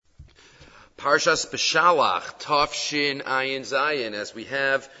Parshas Beshalach, Tafshin Ayin Zayin, as we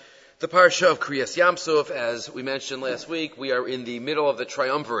have the Parsha of Kriyas Yamsuf. As we mentioned last week, we are in the middle of the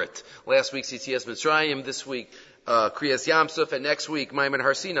triumvirate. Last week, Yitzias Mitzrayim, this week, Kriyas Yamsuf, and next week, Maimon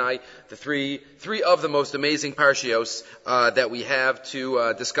Har Sinai, the three of the most amazing Parshios that we have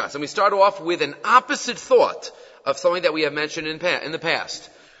to discuss. And we start off with an opposite thought of something that we have mentioned in the past.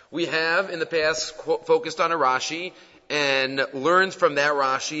 We have, in the past, focused on a Rashi, and learned from that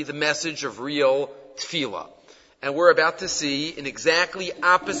Rashi the message of real tefillah. And we're about to see an exactly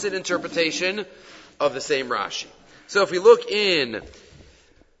opposite interpretation of the same Rashi. So if we look in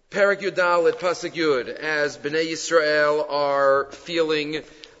Perek Yudal at Pasuk Yud, as Bnei Yisrael are feeling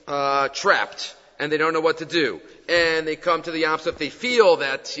trapped, and they don't know what to do, and they come to the Yam Suf, they feel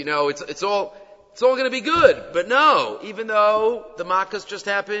that, it's all going to be good. But no, even though the Makkos just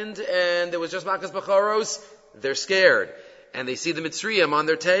happened, and there was just Makkos Bechoros, they're scared. And they see the Mitzrayim on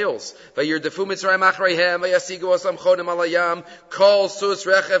their tails. Vayirdefu Mitzrayim achreihem, vayasigu osam chodim alayam, kol sus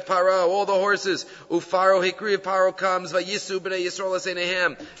rechev paro, all the horses. Ufaro hikriv paro comes, vayisu b'nei Yisrael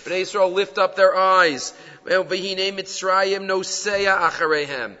asenehem. B'nei Yisrael lift up their eyes. V'hinei Mitzrayim noseya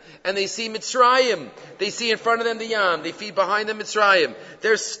achareihem. And they see Mitzrayim. They see in front of them the Yam. They see behind them Mitzrayim.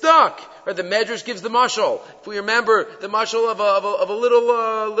 They're stuck. Right, the Medrash gives the mashal. If we remember the mashal of a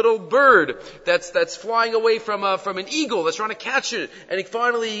little bird that's flying away from an eagle that's trying to catch it, and he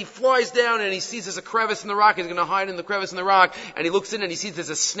finally flies down and he sees there's a crevice in the rock. He's going to hide in the crevice in the rock, and he looks in and he sees there's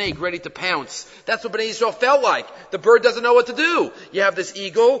a snake ready to pounce. That's what Bnei Yisrael felt like. The bird doesn't know what to do. You have this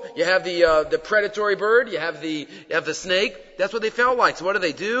eagle, you have the predatory bird, you have the snake. That's what they felt like. So what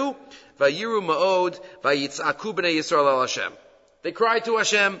do? Vayiru ma'od vayitzaku b'nei Yisrael al Hashem. They cried to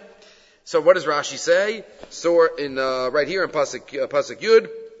Hashem. So what does Rashi say? So right here in Pasuk Yud,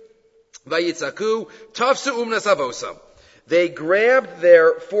 Vayitzaku tafsu umnas avosam. They grabbed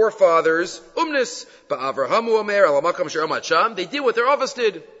their forefathers umnas ba'Avrahamu omer alamakam she'amad sham. They did what their avos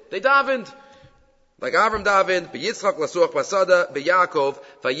did. They davened like Avram davened. BeYitzchak lasuach basada beYaakov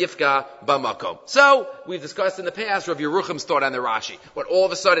vayifka b'makom. So we've discussed in the past Rav Yerucham's thought on the Rashi. What all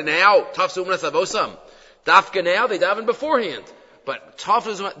of a sudden now tafsu umnas avosam? Dafka now they davened beforehand. But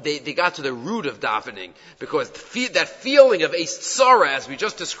they got to the root of davening, because that feeling of Eis Tzara, as we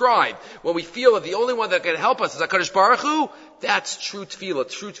just described, when we feel that the only one that can help us is HaKadosh Baruch Hu, that's true tefillah.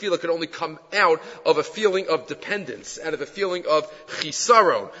 True tefillah can only come out of a feeling of dependence, out of a feeling of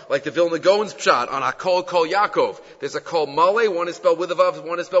chisaron, like the Vilna Gaon's pshat on Hakol Kol Yaakov. There's a Kol Maleh, one is spelled with a vav,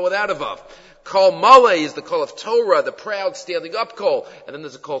 one is spelled without a vav. Kol Maleh is the Kol of Torah, the proud standing up Kol, and then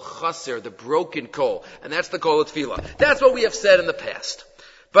there's a Kol Chaser, the broken Kol, and that's the Kol of tefillah. That's what we have said in the past.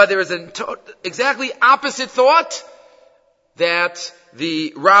 But there is an exactly opposite thought that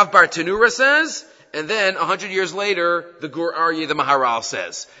the Rav Bartanura says, and then 100 years later, the Gur Aryeh, the Maharal,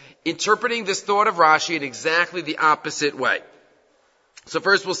 says, interpreting this thought of Rashi in exactly the opposite way. So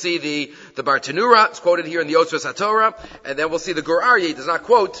first we'll see the Bartanura, it's quoted here in the Yotzos HaTorah, and then we'll see the Gur Aryeh. It does not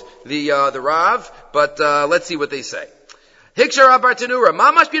quote the Rav, but let's see what they say. Hiksha Rav Bartanura,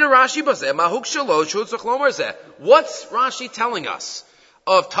 ma mashpina Rashi bazeh, ma hukshalo shutzach lomar zeh. What's Rashi telling us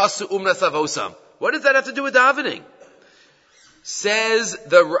of tasu umnas avosam? What does that have to do with davening? Says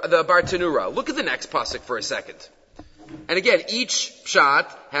the Bartanura. Look at the next pasuk for a second. And again, each pshat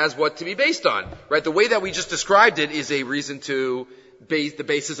has what to be based on, right? The way that we just described it is a reason to base the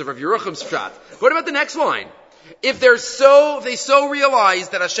basis of Rav Yerucham's pshat. What about the next line? If they so realize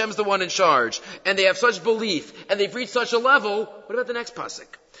that Hashem's the one in charge, and they have such belief, and they've reached such a level, what about the next pasuk?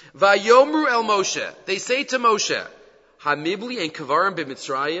 Vayomru el Moshe. They say to Moshe, Hamibli and Kavarim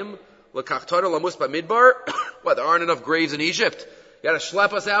b'Mitzrayim, l'kachtar lamus b'midbar. What, there aren't enough graves in Egypt? You gotta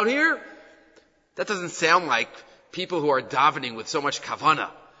schlep us out here? That doesn't sound like people who are davening with so much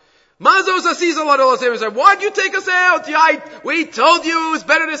kavana. Why'd you take us out? We told you it was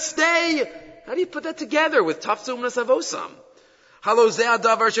better to stay. How do you put that together with tafsu umnas avosam?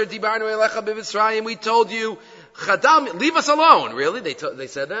 We told you, Chadam, leave us alone. Really? They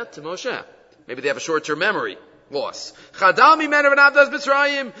said that to Moshe. Maybe they have a short-term memory loss. Chadam imenu v'navdas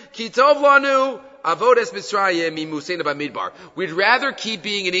Mitzrayim, ki tov lanu avodas Mitzrayim imusena b'midbar. We'd rather keep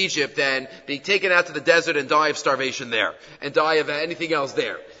being in Egypt than being taken out to the desert and die of starvation there, and die of anything else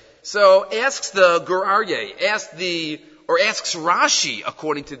there. So asks the Gur Aryeh, asks Rashi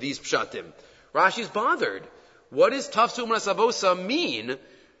according to these pshatim. Rashi's bothered. What does tafsu umnas avosam mean,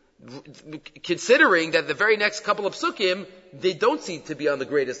 considering that the very next couple of psukim, they don't seem to be on the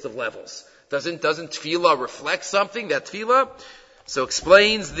greatest of levels? Doesn't tefillah reflect something, that tefillah? So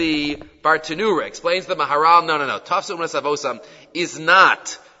explains the Bartanura, explains the Maharal, no. Tafsu umnas avosam is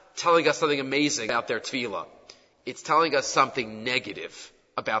not telling us something amazing about their tefillah. It's telling us something negative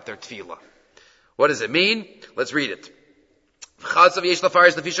about their tefillah. What does it mean? Let's read it. Chasav yesh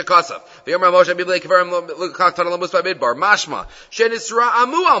lafaris lefisha kasav. V'yomer Moshe biblei kvarim l'kaktan l'mus b'midbar. Mashma shenisra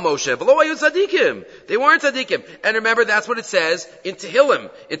amu al Moshe. V'lo ayu tzadikim. They weren't tzadikim. And remember, that's what it says in Tehillim.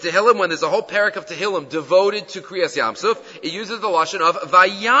 In Tehillim, when there's a whole parak of Tehillim devoted to Kriyas Yamsuf, it uses the lashon of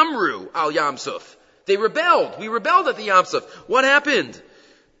vayamru al Yamsuf. They rebelled. We rebelled at the Yamsuf. What happened?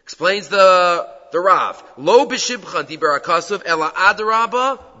 Explains the Rav. Lo b'shibchan diber akasav ela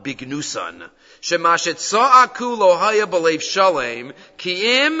adaraba bignusan. Shemashet sa'aku lo haya b'leiv shalem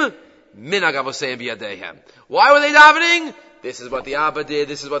ki'im minag avoseim b'yadehem. Why were they davening? This is what the Abba did,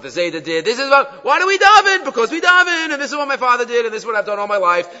 this is what the Zayda did, why do we daven? Because we daven, and this is what my father did, and this is what I've done all my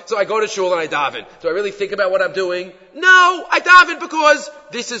life, so I go to shul and I daven. Do I really think about what I'm doing? No, I daven because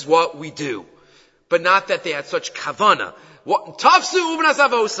this is what we do. But not that they had such kavana. Tafsu ubnas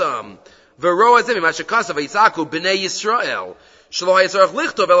avosam. V'roa zemi mashakasav v'yitzaku b'nei Yisrael. We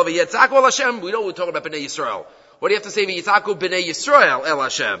know we're talking about Bnei Yisrael. What do you have to say? V'yitzaku b'nei Yisrael el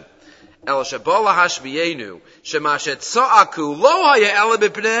Hashem. El Shabala hashmiyenu. Shemashet sa'aku lo haya ela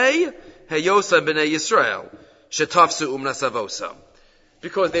b'pnei heyosam b'nei Yisrael. Shetafsu umnas avosam.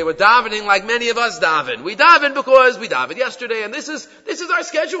 Because they were davening like many of us daven. We daven because we davened yesterday, and this is our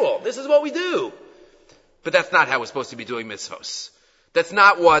schedule. This is what we do. But that's not how we're supposed to be doing mitzvos. That's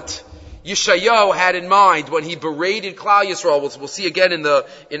not what Yeshayahu had in mind when he berated Klal Yisrael. We'll see again in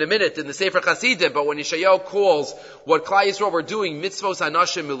a minute in the Sefer Chasidim. But when Yeshayahu calls what Klal Yisrael were doing mitzvos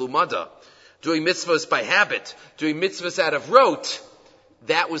hanashim milumada, doing mitzvos by habit, doing mitzvos out of rote,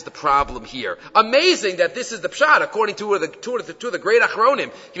 that was the problem here. Amazing that this is the pshat according to the great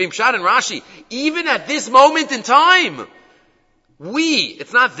Achronim, giving pshat and Rashi. Even at this moment in time,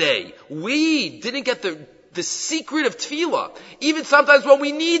 it's not they, we didn't get the secret of tefillah. Even sometimes when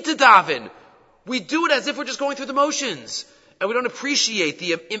we need to daven, we do it as if we're just going through the motions. And we don't appreciate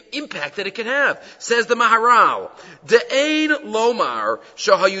the impact that it can have. Says the Maharal, De'ein lomar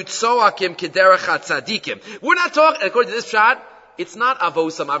shahayut soakim kederach tzadikim. We're not talking, according to this pshat, it's not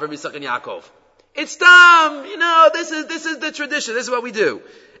avosam Avram Yitzchak and Yaakov. It's tam, this is the tradition, this is what we do.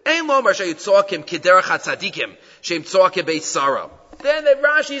 Ein lomar shahayut soakim kederach tzadikim, shem tsoakim beis Sarah. Then the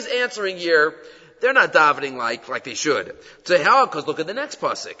Rashi's answering here, they're not davening like they should. To hell, because look at the next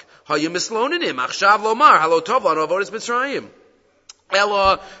pasuk. Hayu mislonenim achshav lomar halo tov lanu avodas Mitzrayim.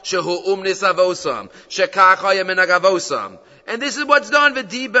 Ela shehu umnis avosam shekach haya minag avosam. And this is what's done. The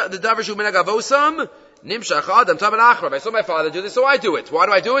davar shu minag avosam nimshach adam taben achrav. I saw my father do this, so I do it. Why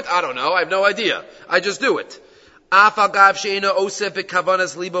do I do it? I don't know. I have no idea. I just do it. Afal gav sheina osef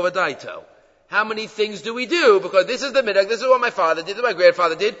b'kavanas libo v'daito. How many things do we do? Because this is the minhag, this is what my father did, this is what my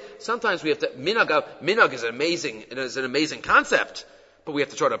grandfather did. Sometimes we have to, minhag is an amazing concept, but we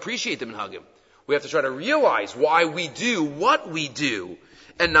have to try to appreciate the minhagim. We have to try to realize why we do what we do,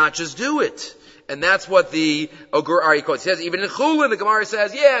 and not just do it. And that's what the Ogur Ari quote says. Even in Chulin, the Gemara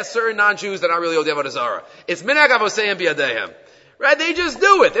says, certain non-Jews, they're not really Odei Avodah Zarah. It's minhag avoseim biyadehem. Right? They just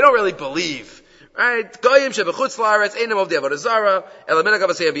do it. They don't really believe. Right? Goyim shebechutz laaretz einam of the avodah zara elaminag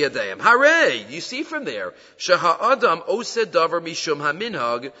avasei biyadayim. Hooray! You see from there, sheha adam osed davar mishum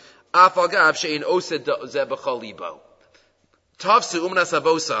haminhag afal gav shein osed zeh b'chol libo. Tavsu umnas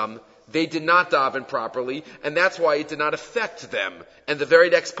avosam. They did not daven properly, and that's why it did not affect them. And the very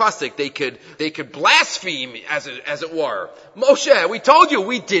next pasuk, they could blaspheme, as it were. Moshe, we told you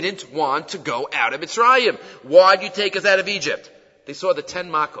we didn't want to go out of Mitzrayim. Why'd you take us out of Egypt? They saw the 10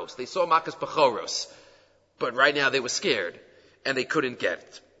 makos. They saw makas bechoros. But right now they were scared, and they couldn't get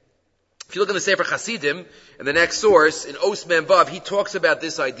it. If you look in the Sefer Chasidim, in the next source, in Os Mem Vav, he talks about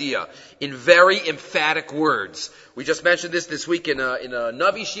this idea in very emphatic words. We just mentioned this week in a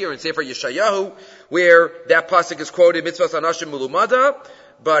Navi Shir in Sefer Yeshayahu, where that pasuk is quoted, Mitzvahs Anashim Mulumada,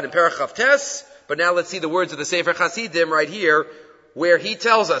 but in Parachav Tes. But now let's see the words of the Sefer Chasidim right here, where he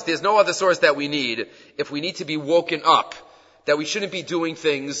tells us there's no other source that we need if we need to be woken up, that we shouldn't be doing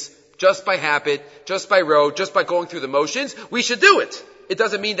things just by habit, just by rote, just by going through the motions. We should do it. It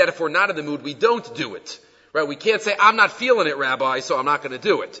doesn't mean that if we're not in the mood, we don't do it. Right? We can't say, I'm not feeling it, Rabbi, so I'm not going to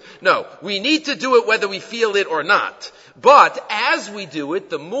do it. No, we need to do it whether we feel it or not. But as we do it,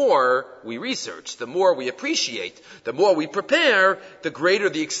 the more we research, the more we appreciate, the more we prepare, the greater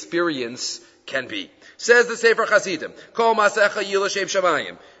the experience can be. Says the Sefer Chasidim, Kol Masecha Yil Shem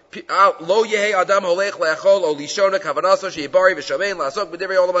Shamayim. Lo yehe adam holech leachol o lishona kavanaso sheibari v'shamein la'asok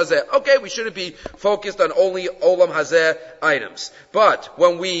b'divrei olam hazeh. Okay, we shouldn't be focused on only olam hazeh items. But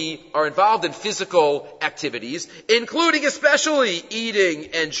when we are involved in physical activities, including especially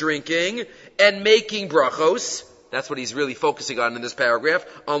eating and drinking and making brachos, That's what he's really focusing on in this paragraph.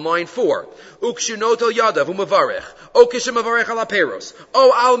 On line 4. Ukshunoto yadav umavarech. O kishemavarech ala peros.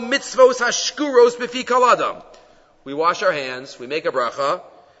 O al mitzvos hashkuros befi kaladam. We wash our hands. We make a bracha.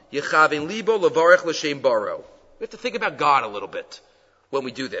 Yechavin libo levarech l'shem baro. We have to think about God a little bit when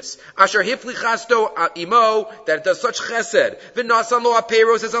we do this. Asher hifli chasto imo, that it does such chesed. V'nasan lo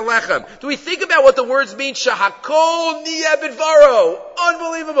aperos as a lechem. Do we think about what the words mean? Shahakol niyeh bidvaro.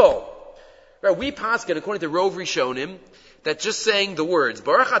 Unbelievable. Right, we paskin, according to Rov Rishonim, that just saying the words,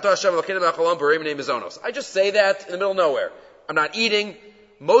 Baruch atah Hashem Elokeinu melech haolam borei minei mizonos. I just say that in the middle of nowhere. I'm not eating.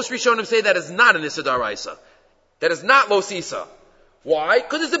 Most Rishonim say that is not an Issa D'Oraisa. That is not Lo Sisa. Why?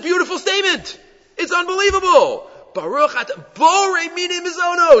 Because it's a beautiful statement. It's unbelievable. Baruch atah borei minei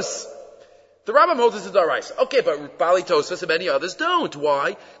mizonos. The Rambam holds this as D'Oraisa. Okay, but Bali Tosfos and many others don't.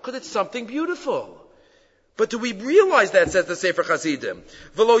 Why? Because it's something beautiful. But do we realize that, says the Sefer Chassidim?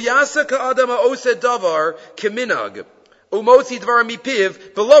 V'lo yasa ka'adam ha'oseh davar keminag, umotzi dvar mipiv,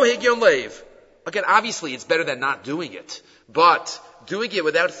 v'lo higyon leiv. Again, obviously, it's better than not doing it. But doing it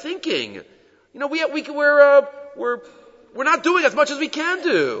without thinking. You know, we're not doing as much as we can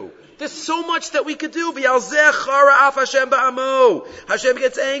do. There's so much that we could do. V'yalzeh chara af Hashem ba'amo. Hashem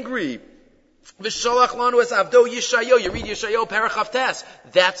gets angry. Beshalach lanu es avdo Yeshayo. You read Yeshayo, Parachaf Tes.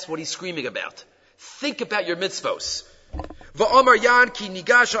 That's what he's screaming about. Think about your mitzvos. Va'omar yan ki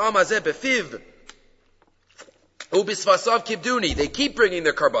nigash ha'am hazeh befiv ubisvasav kibduni. They keep bringing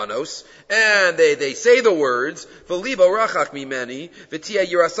their karbanos, and they say the words, v'libo rachach mimeni, v'tia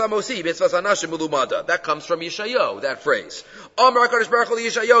yirasamosi mitzvas anashim ulumada. That comes from Yeshayo, that phrase. Omar HaKadosh Baruch Hu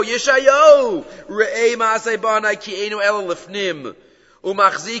Yeshayo, Yeshayo, re'ei ma'aseh banai ki einu ela lifnim,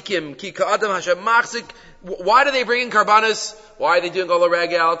 umachzikim ki ka'adam Hashem machzik. Why do they bring in karbanos? Why are they doing Ola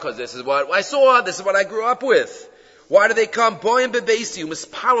Regal? Because this is what I saw, this is what I grew up with. Why do they come? Boyim bebesi,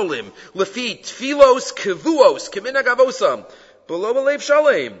 umispalalim, lefi, tfilos, kevuos, keminag avosam, below alev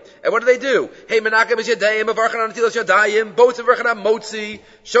shalem. And what do? Hey, menachem is yadayim, avarchan on atilos yadayim, boats avarchan on motzi,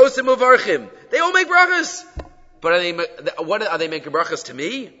 shosim avarchim. They all make brachas. But are they making brachas to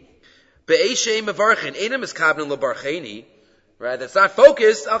me? Be'eshem avarchin, enam is kabnin lebarcheni. Right, that's not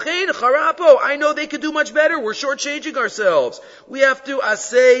focused. I know they could do much better. We're shortchanging ourselves. We have to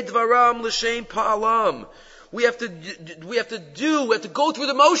asay dvaram l'shem pa'alam. We have to go through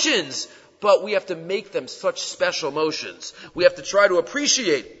the motions, but we have to make them such special motions. We have to try to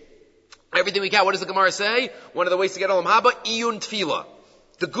appreciate everything we got. What does the Gemara say? One of the ways to get olam haba, iyun tefillah.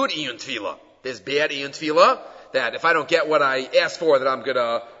 The good iyun tefillah. There's bad iyun tefillah, that if I don't get what I asked for, that I'm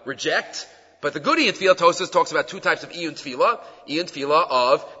gonna reject. But the good Iyun Tefillah, Tosfos talks about two types of Iyun Tefillah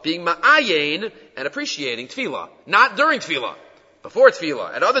of being ma'ayin and appreciating Tefillah. Not during Tefillah, before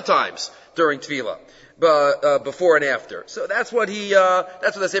Tefillah, at other times during Tefillah, but before and after. So that's what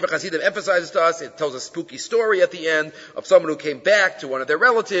the Sefer Chassidim emphasizes to us. It tells a spooky story at the end of someone who came back to one of their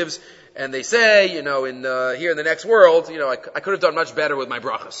relatives, and they say, here in the next world, I could have done much better with my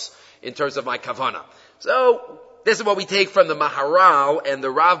brachas in terms of my kavana. So this is what we take from the Maharal and the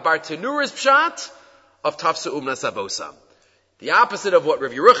Rav Bar Tanura's pshat of Tafsa Umna Savosa. The opposite of what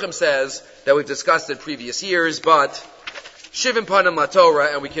Rav Yerucham says that we've discussed in previous years, but Shivim Panim La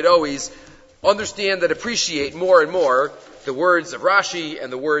Torah, and we could always understand and appreciate more and more the words of Rashi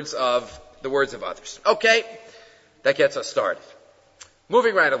and the words of others. Okay, that gets us started.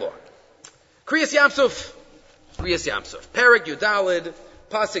 Moving right along. Kriyas Yamsuf, Perek Yudalid,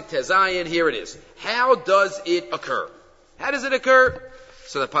 Pasuk Tezayin, here it is. How does it occur? How does it occur?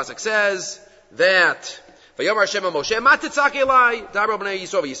 So the Pasuk says that, Vayomar Hashem Moshe, Ma titzak elai, Dabro b'nei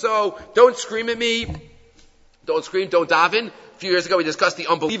Yisro v'Yisro, don't scream at me, don't scream, don't daven. A few years ago we discussed the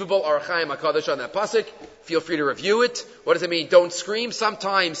unbelievable Arachayim HaKadosh on that Pasuk. Feel free to review it. What does it mean? Don't scream.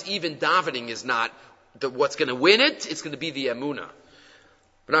 Sometimes even davening is not what's going to win it. It's going to be the emunah.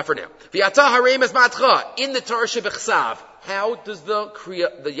 But not for now. V'yata harem es matcha, in the Torah shebechsav. How does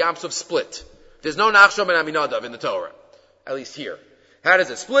the Yam Suf split? There's no Nachshon ben Aminadav in the Torah. At least here. How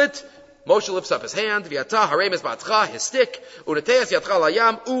does it split? Moshe lifts up his hand, v'yata harem es matcha, his stick, u'neteas yatcha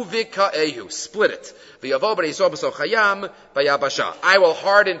layam, u'vika'ehu. Split it. V'yavo b'nei Yisrael b'soch hayam, v'yabasha. I will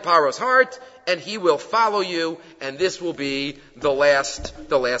harden Paro's heart, and he will follow you, and this will be the last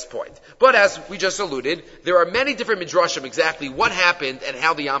point. But as we just alluded, there are many different midrashim exactly what happened and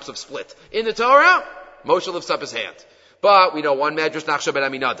how the Yam Suf split. In the Torah, Moshe lifts up his hand. But we know one medrash Nachshon ben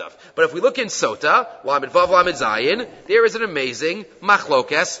Aminadav. But if we look in Sota, Lamed Vav Lamed Zayin, there is an amazing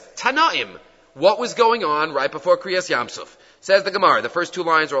machlokes Tanaim. What was going on right before Kriyas Yam Suf? Says the Gemara. The first two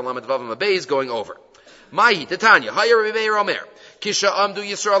lines are on Lamed Vav Lamed Beis going over. Mahi Titanya Hayar Rabbi Meir Omer Kisha Amdu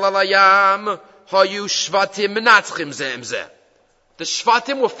Yisrael Alayam Hayu Shvatim Menatzchim Zeh. The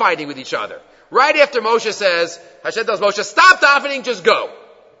Shvatim were fighting with each other. Right after Moshe says, Hashem tells Moshe, stop davening, just go.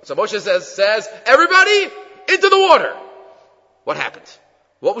 So Moshe says, everybody into the water. What happened?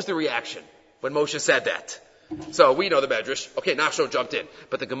 What was the reaction when Moshe said that? So we know the Medrash. Okay, Nachshon jumped in.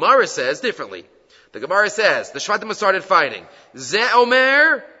 But the Gemara says differently. The Gemara says, the Shvatim started fighting. Ze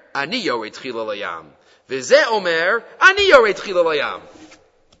omer, ani yorei tchila layam. V'ze omer, ani yorei tchila layam.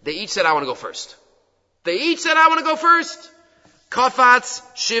 They each said, I want to go first. Kafatz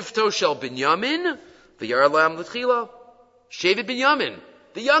shivto shel Binyamin, v'yarlam l'tchila. Shevet Binyamin.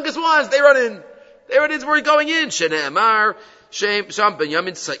 The youngest ones, they run in. We're going in. Shene Amar, Sham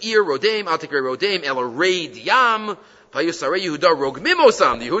Binyamin Sa'ir Rodaim, Altikre Rodaim, El Reid Yam, Payusare Yehuda Rog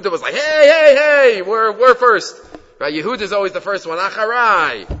Mimosam. The Yehuda was like, hey, we're first. Right? Yehuda's always the first one.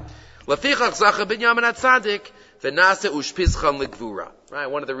 Acharai. Lafichach Zacha Binyamin at Tzadik, V'nase Ushpizchan Ligvura. Right?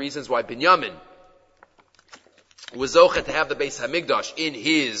 One of the reasons why Binyamin was zochet to have the Beis Hamikdash in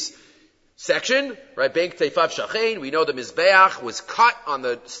his section, right? Bank Teifav Shachain. We know the Mizbeach was cut on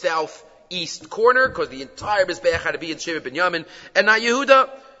the southeast corner because the entire Mizbeach had to be in Shevet Binyamin and not Yehuda.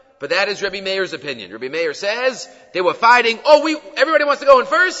 But that is Rabbi Meir's opinion. Rabbi Meir says they were fighting. Everybody wants to go in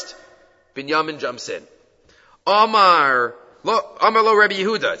first. Binyamin jumps in. Amar lo Rabbi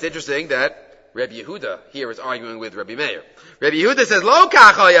Yehuda. It's interesting that Rabbi Yehuda here is arguing with Rabbi Meir. Rabbi Yehuda says, Lo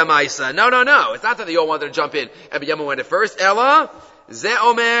kacha ya maisa. No. It's not that they all wanted to jump in and Binyamin went in first. Ella, ze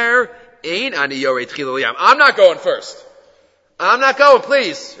omer, ein ani yorei tchila liyam. I'm not going first. I'm not going,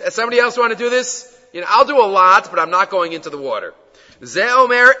 please. Does somebody else want to do this? I'll do a lot, but I'm not going into the water. Ze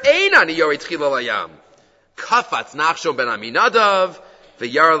omer, ein ani yorei tchila liyam. Kafatz Nachshon ben Aminadav,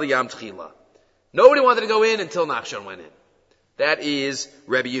 v'yar liyam tchila. Nobody wanted to go in until Nachshon went in. That is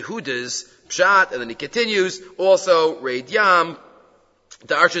Rabbi Yehuda's pshat, and then he continues, also Reid Yam,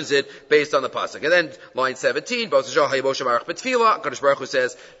 darshans it based on the pasuk. And then line 17, Kadosh Baruch Hu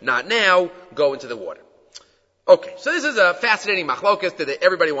says, not now, go into the water. Okay, so this is a fascinating machlokas. Did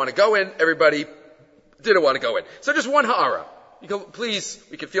everybody want to go in? Everybody didn't want to go in. So just one ha'ara. We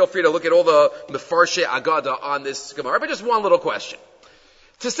can feel free to look at all the mefarshe agada on this Gemara, but just one little question.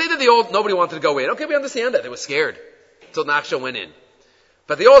 To say that nobody wanted to go in, okay, we understand that. They were scared until Nachshon went in.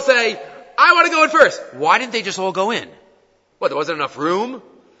 But they all say, I want to go in first. Why didn't they just all go in? What, there wasn't enough room?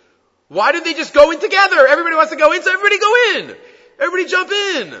 Why didn't they just go in together? Everybody wants to go in, so everybody go in. Everybody jump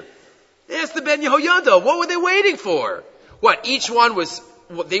in. Ask the Ben Yehoyada, what were they waiting for? What, each one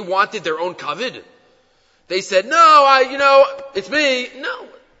they wanted their own kavod? They said, it's me. No,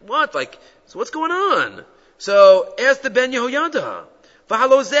 what? So what's going on? So ask the Ben Yehoyada.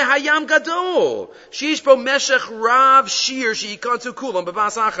 V'halo zeh hayam gadol. Sheish bo meshech rav shir she'ikantu kulam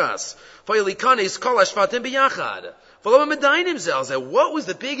b'bas achas. V'yelikanis kol hashvatim b'yachad. V'lo medaynim zelzeh. What was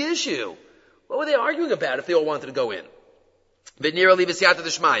the big issue? What were they arguing about if they all wanted to go in? V'nirali b'siyata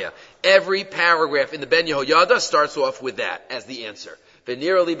d'shmaya. Every paragraph in the Ben Yehoyada starts off with that as the answer.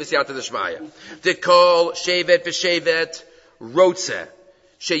 V'nirali b'siyata d'shmaya. D'kol shevet v'shevet rotzeh.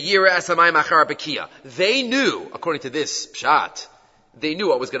 She'yira asamayim achar b'kiyah. They knew, according to this pshat, they knew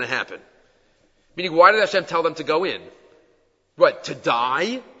what was going to happen. Meaning, why did Hashem tell them to go in? What, to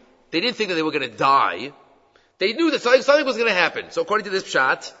die? They didn't think that they were going to die. They knew that something was going to happen. So according to this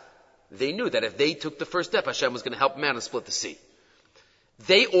pshat, they knew that if they took the first step, Hashem was going to help them out and split the sea.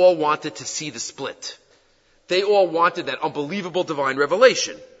 They all wanted to see the split. They all wanted that unbelievable divine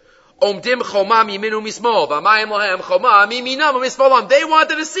revelation. Omdim choma miminu mismol, v'amayim lohem choma miminam mismolam. They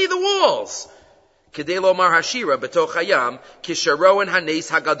wanted to see the walls. When they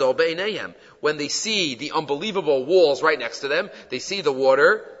see the unbelievable walls right next to them, they see the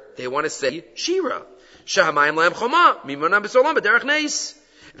water, they want to say Shira. But says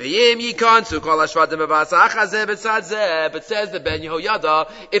the Ben Yehoyada,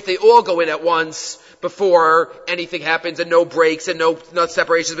 if they all go in at once, before anything happens and no breaks and no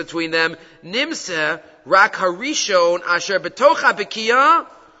separations between them, Nimse rak harishon asher betocha bekiah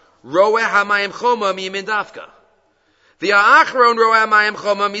Roeh hamayim choma mimin dafka. The ha'achron roeh hamayim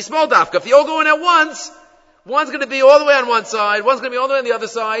choma mismol dafka. If they all go in at once, one's going to be all the way on one side, one's going to be all the way on the other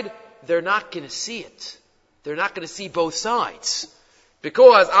side. They're not going to see it. They're not going to see both sides.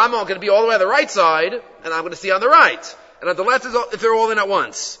 Because I'm going to be all the way on the right side, and I'm going to see on the right. And on the left is if they're all in at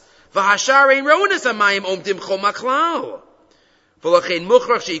once. V'hashar ein roenas hamayim omdim choma klal. V'lachein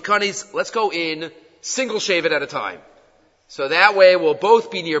muchrach she'ikanis. Let's go in single shevet at a time. So that way we'll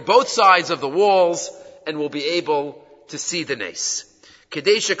both be near both sides of the walls and we'll be able to see the nes.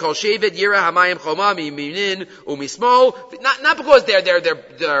 Kadesha kol shevet yira hamayim choma miyaminin umismol. Not because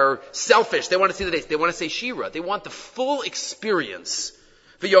they're selfish. They want to see the nes. They want to say shira. They want the full experience.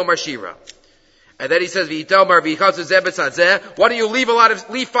 V'yomar shira. And then he says, why don't you leave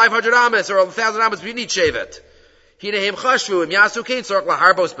 500 amas or 1,000 amas between each shevet? Hinehim chashvu im yasu kein tzorach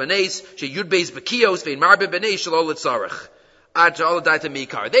laharbos b'neis sheyud beis b'kiyos vein marbe b'neis shelo litzarach ad sha'aladai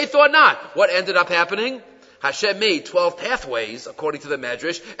mikar. They thought not. What ended up happening? Hashem made 12 pathways, according to the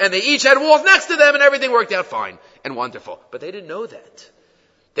Medrash, and they each had walls next to them, and everything worked out fine and wonderful. But they didn't know that.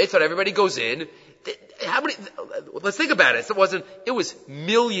 They thought everybody goes in. Let's think about it. It was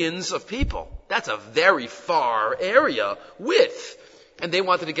millions of people. That's a very far area width. And they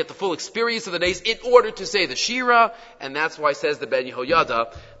wanted to get the full experience of the nace in order to say the Shira, and that's why, says the Ben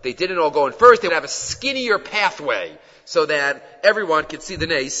Yehoyada, they didn't all go in first. They would have a skinnier pathway so that everyone could see the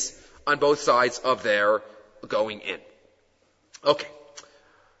nace on both sides of their going in. Okay.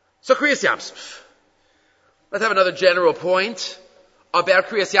 So Kriyas Yamsuf. Let's have another general point about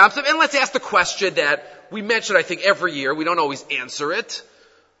Kriyas Yamsuf, and let's ask the question that we mention, I think, every year. We don't always answer it,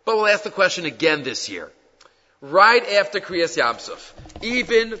 but we'll ask the question again this year. Right after Kriyas Yamsuf,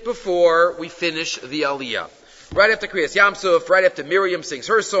 even before we finish the Aliyah, right after Kriyas Yamsuf, right after Miriam sings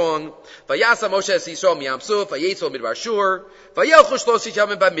her song, Vayasa Moshe es Yisrael miYamsuf, Vayetzol midbar Shur, Vayelchu shlosh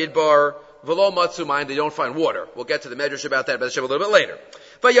yamim bamidbar, V'lo matzu mayim, they don't find water. We'll get to the Medrash about that, but a little bit later.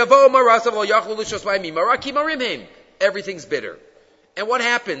 Vayavo marasav lo yachlu lishos mayim maraki marimim. Everything's bitter. And what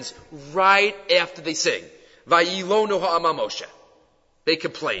happens right after they sing? Vayilonu ha'ama Moshe. They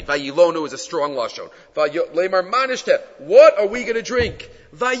complain. Vayilonu is a strong lashon. Vaylemar manishte. What are we going to drink?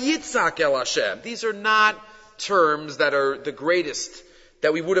 Vayitzak el Hashem. These are not terms that are the greatest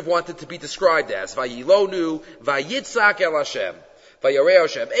that we would have wanted to be described as. Vayilonu, Vayitzak el Hashem. Vayarei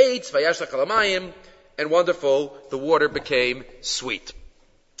Hashem eitz, Vayashlach al hamayim, and wonderful, the water became sweet.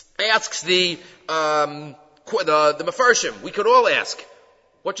 Asks the Mefarshim, we could all ask,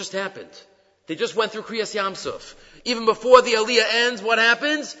 what just happened? They just went through Kriyas Yamsuf. Even before the Aliyah ends, what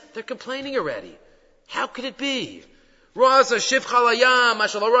happens? They're complaining already. How could it be? Raza Shiv Chalayam,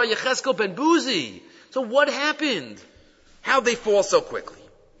 Mashalara Yecheskel Ben Buzi. So what happened? How'd they fall so quickly?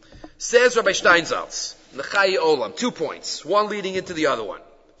 Says Rabbi Steinsaltz, Nechai Olam, 2 points, one leading into the other one.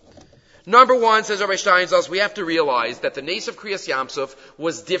 Number one, says Rabbi Steinsaltz, we have to realize that the nace of Kriyas Yamsuf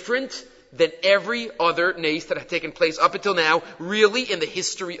was different than every other nace that had taken place up until now, really in the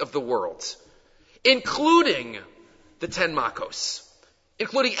history of the world. Including the 10 Makos.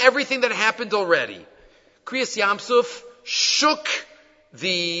 Including everything that happened already. Kriyas Yamsuf shook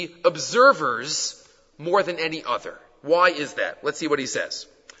the observers more than any other. Why is that? Let's see what he says.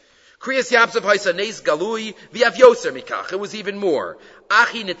 Kriyas Yamsuf haisa nes galui v'av yoser mikach. It was even more.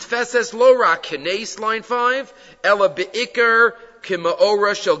 Achi nitfeses lo rak kenes, line 5, ela be'ikar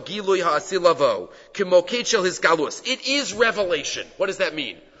k'ma'ora shel gilui ha'asilavo, k'moked shel his galus. It is revelation. What does that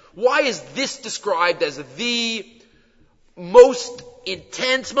mean? Why is this described as the most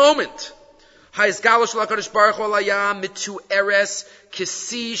intense moment? This is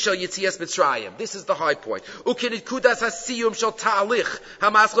the high point.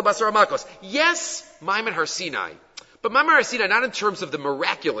 Yes, Maimon Har Sinai. But Maimon Har Sinai, not in terms of the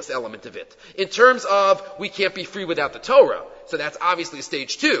miraculous element of it. In terms of, we can't be free without the Torah. So that's obviously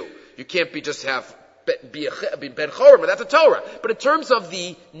stage 2. You can't be Ben Chorim without the Torah. But in terms of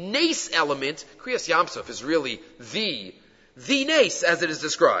the nace element, Kriyas Yamsuf is really the nace as it is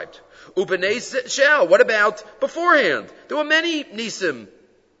described. Ubenes shel. What about beforehand? There were many nisim.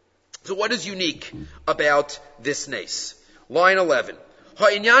 So what is unique about this nace? Line 11.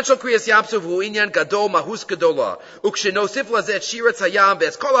 Ha'inyan shel Kriyas Yamsuf hu inyan gadol mahus gadola. Ukshenosif lazet shirat hayam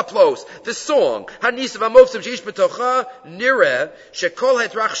ves kol aplos. The song hanisim amofsim sheish betocha nire shekol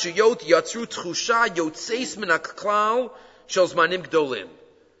hetrach shiyot yatzru tchusha yotzeis min haklal shel zmanim gdolim.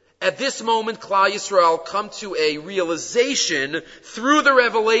 At this moment, Klal Yisrael come to a realization through the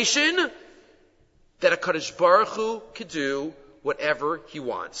revelation that HaKadosh Baruch Hu could do whatever He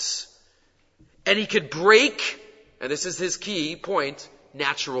wants. And He could break, and this is his key point,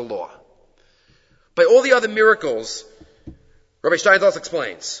 natural law. By all the other miracles, Rabbi Steinsaltz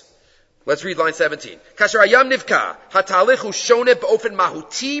explains. Let's read line 17. Kasher ayam nivka, hatalichu shone be'ofen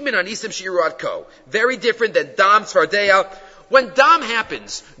mahuti min anisim shiru ad ko. Very different than dam tzvardeya. When Dam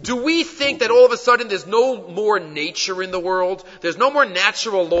happens, do we think that all of a sudden there's no more nature in the world? There's no more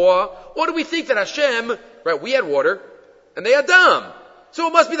natural law? Or do we think that Hashem, right, we had water, and they had Dam. So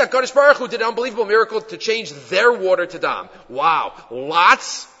it must be that Kadosh Baruch Hu did an unbelievable miracle to change their water to Dam. Wow,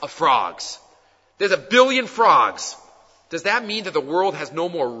 lots of frogs. There's 1 billion frogs. Does that mean that the world has no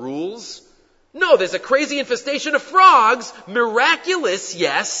more rules? No, there's a crazy infestation of frogs. Miraculous,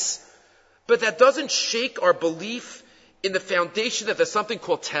 yes. But that doesn't shake our belief in the foundation that there's something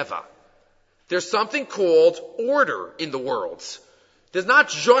called teva. There's something called order in the world. There's not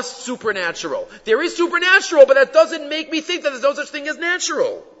just supernatural. There is supernatural, but that doesn't make me think that there's no such thing as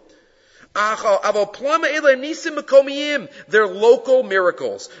natural. They're local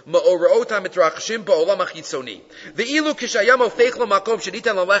miracles. But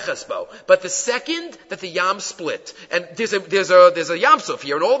the second that the Yam split, and there's a Yam Suf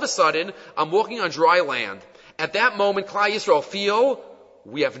here, and all of a sudden, I'm walking on dry land. At that moment, Klal Yisrael feel,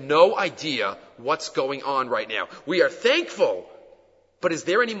 we have no idea what's going on right now. We are thankful, but is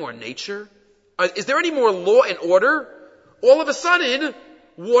there any more nature? Is there any more law and order? All of a sudden,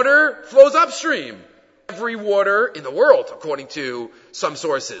 water flows upstream. Every water in the world, according to some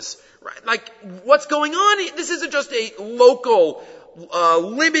sources. Right? Like, what's going on? This isn't just a local,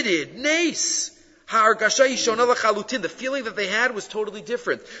 limited nace. The feeling that they had was totally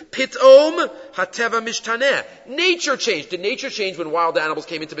different. Pitom hateva mishtaneh. Nature changed. Did nature change when wild animals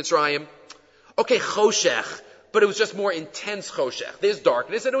came into Mitzrayim? Okay, choshech, but it was just more intense choshech. There's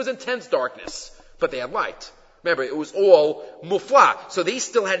darkness, and it was intense darkness, but they had light. Remember, it was all mufla. So they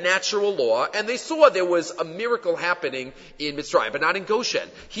still had natural law, and they saw there was a miracle happening in Mitzrayim, but not in Goshen.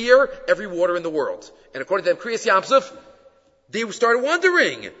 Here, every water in the world. And according to them, Kriyas Yamsuf, they started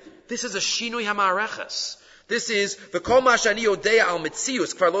wondering. This is a shinui hamareches. This is v'kol ma shani yodea al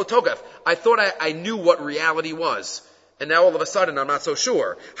mitzius kvar lo togav. I thought I knew what reality was. And now all of a sudden I'm not so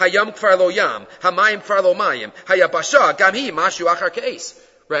sure. Hayam kvar lo yam, hamayim kvar lo mayim, hayabasha gam hi mashu achar keis.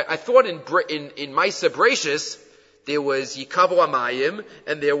 Right? I thought in Maisa Bereshis there was Yikavu Amayim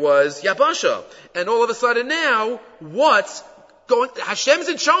and there was Yabasha. And all of a sudden now, what's going, Hashem's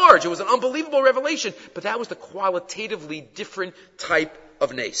in charge. It was an unbelievable revelation. But that was the qualitatively different type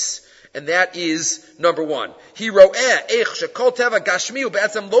of nace. And that is number one. There's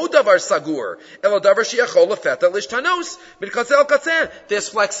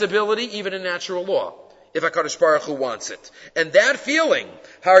flexibility even in natural law, if HaKadosh Baruch Hu wants it. And that feeling,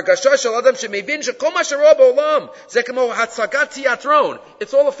 it's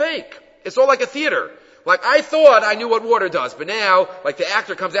all a fake. It's all like a theater. Like, I thought I knew what water does, but now, like the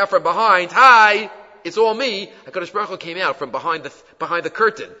actor comes out from behind, hi, it's all me. HaKadosh Baruch Hu came out from behind the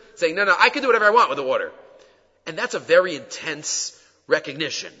curtain, saying, no, I can do whatever I want with the water. And that's a very intense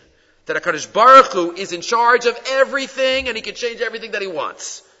recognition, that HaKadosh Baruch Hu is in charge of everything, and He can change everything that He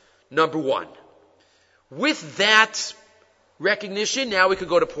wants. Number one. With that recognition, now we could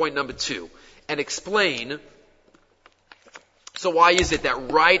go to point number two and explain, so why is it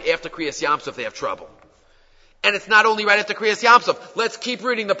that right after Kriyas Yamsuf they have trouble? And it's not only right after Kriyas Yamsuf. Let's keep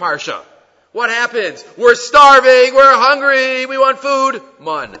reading the Parsha. What happens? We're starving, we're hungry, we want food.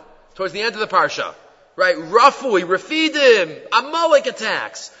 Man. Towards the end of the Parsha. Right? Rafui, Rafidim, Amalek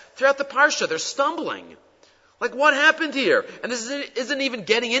attacks. Throughout the Parsha, they're stumbling. Like, what happened here? And this isn't even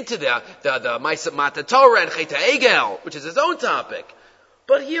getting into the Ma'aseh Matan Torah and Chet HaEgel, which is his own topic.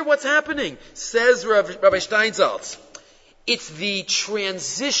 But here, what's happening? Says Rabbi Steinsaltz, it's the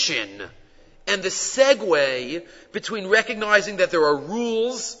transition and the segue between recognizing that there are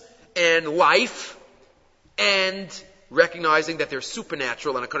rules and life, and recognizing that they're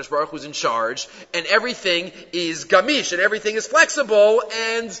supernatural and HaKadosh Baruch Hu is in charge, and everything is gamish, and everything is flexible,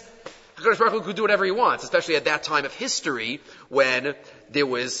 and HaKadosh Baruch Hu could do whatever He wants, especially at that time of history when there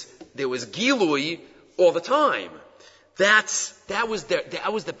was Gilui all the time. That was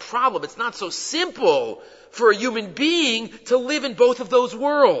the problem. It's not so simple for a human being to live in both of those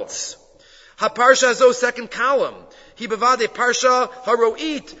worlds. HaParsha Zo, second column. Hi bevade Parsha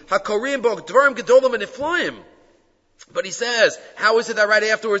haroit hakorim bo dvarim gedolim and niflaim. But he says, how is it that right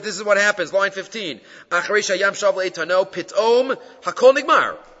afterwards, this is what happens, line 15. Acharei shayam shav le'etano pitom hakol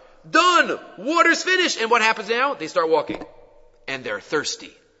nigmar. Done! Water's finished. And what happens now? They start walking. And they're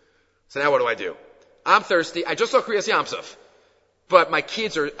thirsty. So now what do? I'm thirsty. I just saw Kriyas Yamsuf. But my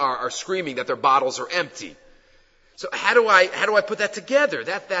kids are screaming that their bottles are empty. So how do I put that together?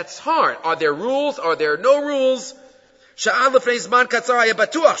 That's hard. Are there rules? Are there no rules? I'm going to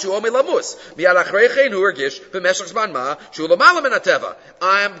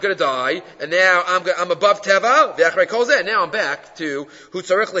die, and now I'm above Teva, and now I'm back to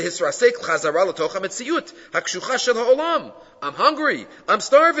I'm hungry, I'm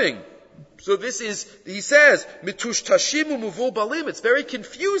starving. So this is, he says, it's very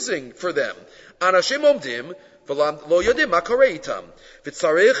confusing for them.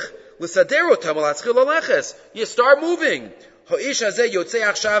 You start moving.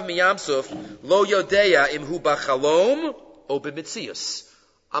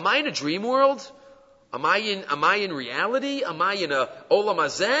 Am I in a dream world? Am I in reality? Am I in a olam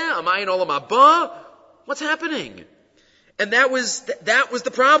hazeh? Am I in olam haba? What's happening? And that was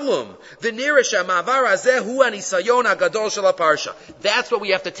the problem. That's what we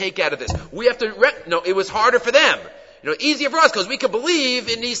have to take out of this. We have to, no, it was harder for them. Easier for us because we can believe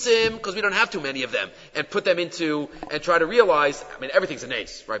in Nisim because we don't have too many of them and put them into, and try to realize, everything's a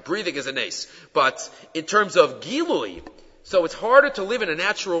nace, right? Breathing is a nace. But in terms of Gilui, so it's harder to live in a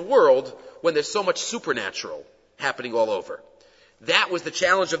natural world when there's so much supernatural happening all over. That was the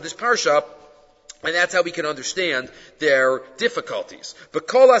challenge of this parsha, and that's how we can understand their difficulties.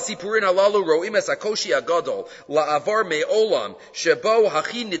 V'kol hasipurin halalu ro'im es hakoshi hagadol la'avar me'olam shebo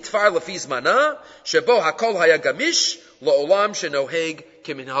hachi nitfar lefi zmana shebo hakol haya gamish la'olam shenoheg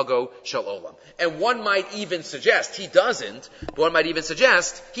kiminhago shel olam. And one might even suggest, he doesn't, but one might even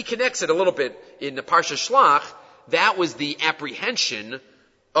suggest, he connects it a little bit in the Parsha Shlach, that was the apprehension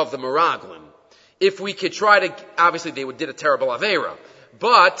of the Meraglim. If we could try to, obviously they did a terrible Aveira,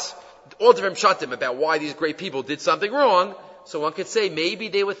 but all different pshatim about why these great people did something wrong. So one could say maybe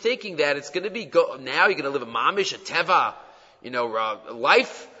they were thinking that it's going to be now you're going to live a mamish, a teva,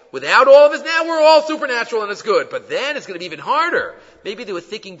 life without all of this. Now we're all supernatural and it's good, but then it's going to be even harder. Maybe they were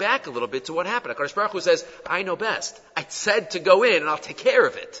thinking back a little bit to what happened. HaKadosh Baruch Hu says, "I know best. I said to go in and I'll take care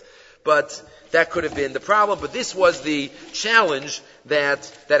of it." But that could have been the problem. But this was the challenge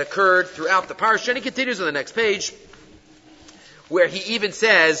that occurred throughout the parsha. And he continues on the next page, where he even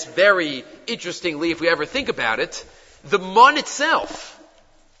says, very interestingly, if we ever think about it, the mun itself,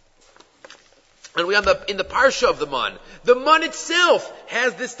 and in the parsha of the mun itself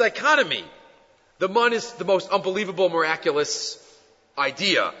has this dichotomy. The mun is the most unbelievable, miraculous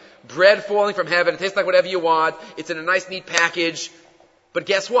idea. Bread falling from heaven, it tastes like whatever you want, it's in a nice, neat package. But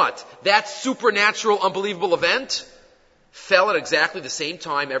guess what? That supernatural, unbelievable event fell at exactly the same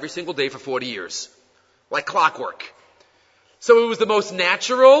time every single day for 40 years. Like clockwork. So it was the most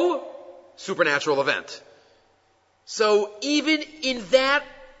natural, supernatural event. So even in that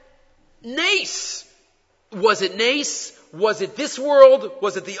nace, was it nace? Was it this world?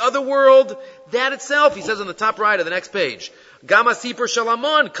 Was it the other world? That itself, he says on the top right of the next page, Gama Sipur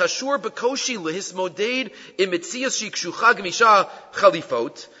Shalamon, Kashur Bakoshi Lehismoded, Imitzias Shikshucha Gmisha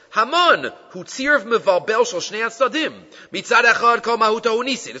Khalifot, Haman, Hutzirv Mevalbel Shal Shnei Atzadim, Mitzad Echad Kol Mahuta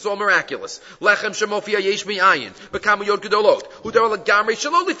Unisid, it's all miraculous. Lechem Shemofia Yesh Mi'ayin, Bekamu Yod Gedolot, Hudar Lagamri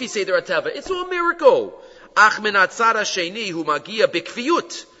Shalol Lifi Seder Ateva, it's all miracle. Ach Min Atzad Hasheni, Hu Magia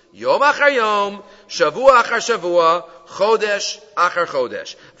Bikfiyut, Yom Achar Yom, Shavua Achar Shavua, Chodesh Achar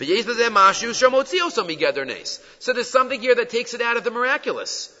Chodesh. V'yesh b'zeh mashu shemotziosam migeder nes. So there's something here that takes it out of the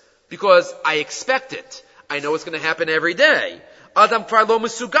miraculous. Because I expect it. I know it's going to happen every day. Adam kvar lo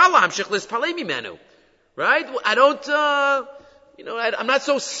mesugal lahamshich lispalei mimenu. Right? I don't, I'm not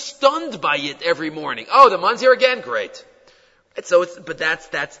so stunned by it every morning. Oh, the mon's here again? Great. But that's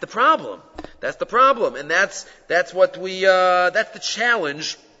the problem. That's the problem. And that's what that's the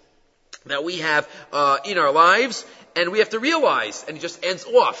challenge that we have, in our lives. And we have to realize, and he just ends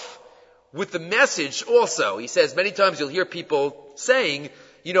off with the message also. He says many times you'll hear people saying,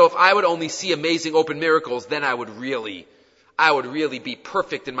 if I would only see amazing open miracles, then I would really be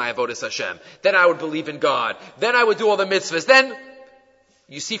perfect in my avodas Hashem. Then I would believe in God. Then I would do all the mitzvahs. Then,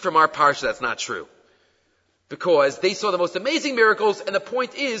 you see from our parsha that's not true. Because they saw the most amazing miracles, and the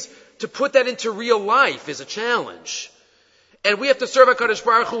point is, to put that into real life is a challenge. And we have to serve HaKadosh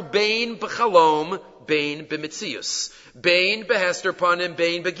Baruch Hu bein b'chalom, bein b'mitzius, bein b'hester panim,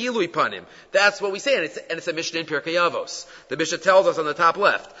 bein b'gilui panim. That's what we say, and it's a Mishnah in Pirkei Avos. The Mishnah tells us on the top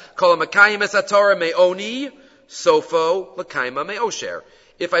left, Kol ha'makayim es haTorah me'oni, sofo l'kayma me'osher.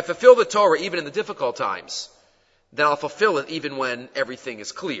 If I fulfill the Torah even in the difficult times, then I'll fulfill it even when everything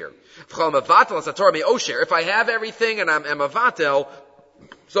is clear. If I have everything and I'm a vatel,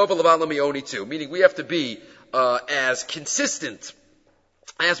 sofo l'vatla me'oni too. Meaning we have to be as consistent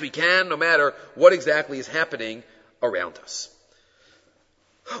as we can, no matter what exactly is happening around us.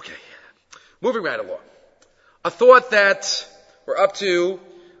 Okay. Moving right along. A thought that we're up to,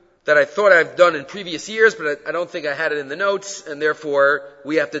 that I thought I've done in previous years, but I don't think I had it in the notes, and therefore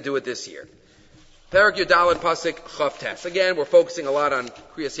we have to do it this year. Perek Yudalad Pasuk Chav Tes. Again, we're focusing a lot on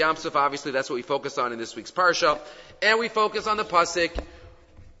Kriyas Yamsuf. Obviously, that's what we focus on in this week's Parsha. And we focus on the Pasuk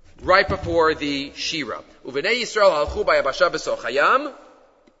right before the Shira. Uvenei Yisrael halchu bayabasha b'sochayam.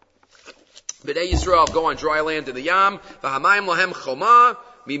 Bnei Yisrael go on dry land in the Yam. V'hamayim lahem choma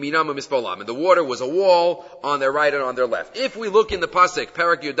miminam u'mispolam. And the water was a wall on their right and on their left. If we look in the Pasuk,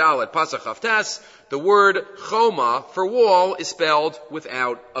 Perek Yudalet, Pasuk Chav Tes, the word choma for wall is spelled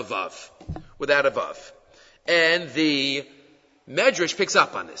without a vav. Without a vav. And the Medrash picks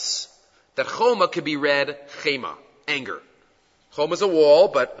up on this. That choma could be read chema, anger. Choma is a wall,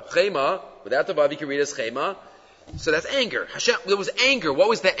 but chema, without the vav, you can read as chema. So that's anger. Hashem, there was anger. What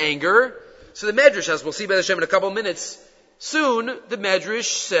was the anger? So the Medrash, as we'll see by Hashem in a couple of minutes, soon the Medrash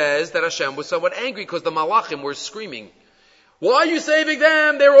says that Hashem was somewhat angry because the Malachim were screaming, why are you saving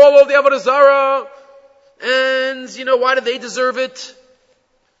them? They're all over the Avodah Zarah. And, why do they deserve it?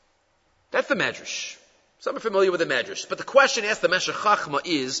 That's the Medrash. Some are familiar with the Medrash. But the question asked the Meshech Chachma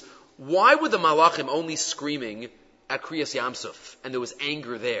is, why were the Malachim only screaming at Kriyas Yamsuf? And there was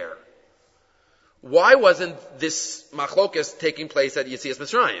anger there. Why wasn't this machlokas taking place at Yetzias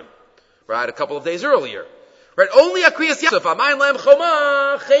Mitzrayim? Right, a couple of days earlier. Right, only at Kriyas Yamsuf. Amayim lam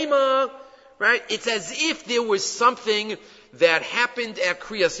choma, chema. Right, it's as if there was something that happened at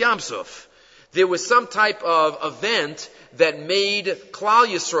Kriyas Yamsuf. There was some type of event that made Klal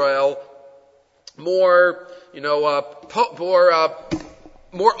Yisrael more,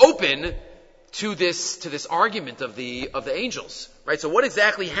 more open to this argument of the angels, right? So what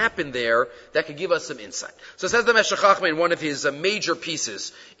exactly happened there that could give us some insight? So it says the Meshech Chachma in one of his major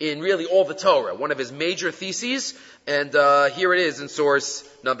pieces in really all the Torah, one of his major theses, and here it is in source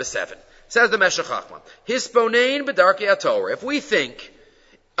number 7. It says the Meshech Chachma, Hisponein b'darkei HaTorah. If we think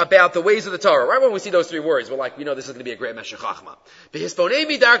about the ways of the Torah, right when we see those 3 words, we're like, we know this is going to be a great Meshech Chachma. B'hisponein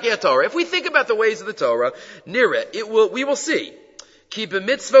b'darkei HaTorah. If we think about the ways of the Torah, we will see. Ki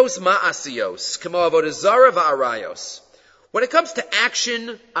b'mitzvos ma'asiyos, k'mo avodah zarah va'arayos. When it comes to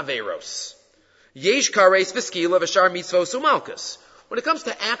action averos, yesh kares v'skila v'shar mitzvos u'malkus. When it comes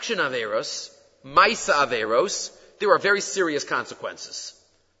to action averos, maisa averos, there are very serious consequences.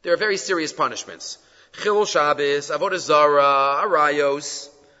 There are very serious punishments. Chilul Shabbos, avodah zarah, arayos,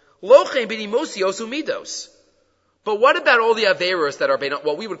 lochen b'nimosios u'midos. But what about all the averos that are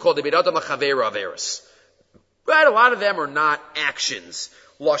what we would call the bein adam l'chavera averos? Right, a lot of them are not actions.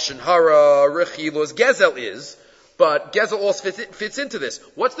 Lashon hara, rechilos, gezel is, but gezel also fits into this.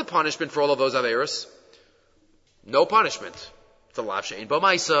 What's the punishment for all of those averos? No punishment. It's a lav she'ein bo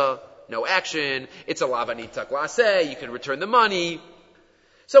maisa, no action. It's a lav anitak laseh, you can return the money.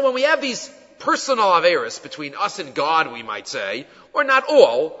 So when we have these personal averos between us and God, we might say, or not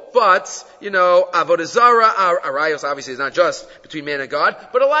all, but, avodah zarah, arayos obviously is not just between man and God,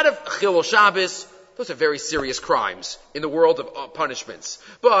 but a lot of chilul Shabbos, those are very serious crimes in the world of punishments.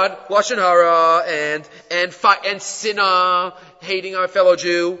 But lashon hara and sinah, hating our fellow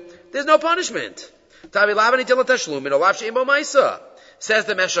Jew, there's no punishment. Says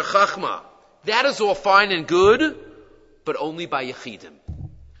the Meshech Chachma, that is all fine and good, but only by yechidim.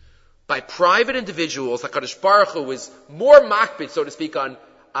 By private individuals, HaKadosh Baruch Hu is more makbid, so to speak, on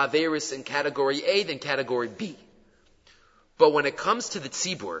averis in category A than category B. But when it comes to the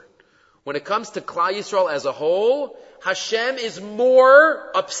tzibur, when it comes to Klal Yisrael as a whole, Hashem is more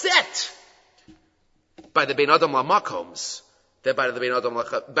upset by the bein adam lamakoms than by the bein adam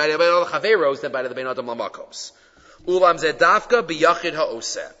chaveros than by the bein adam lamakoms. Ulam zedavka biyachid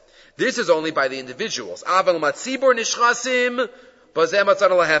haoseh. This is only by the individuals. Aval matzibur nishchasim bazeh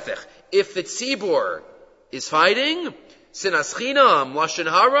matzana lahefech. If the tzibur is fighting, sinas chinam lashon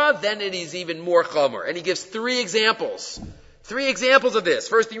hara, then it is even more chomer. And he gives 3 examples. 3 examples of this.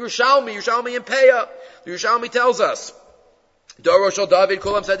 First, the Yerushalmi and Peah. The Yerushalmi tells us, Doro shel David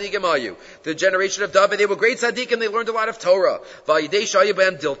kulam tzadikim ayu. The generation of David, they were great tzadikim, they learned a lot of Torah. Vayidei shayu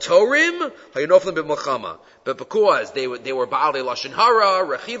b'hem diltorim, hayonoflim b'milchama. But because they were ba'alei lashon hara,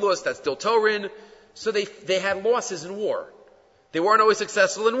 rechilos, that's diltorin, so they had losses in war. They weren't always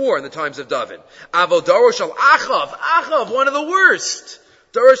successful in war in the times of David. Avo Doro shel Achav, one of the worst.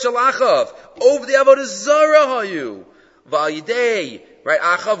 Doro shel Achav, over the avodah zarah hayu. Vayidei, right?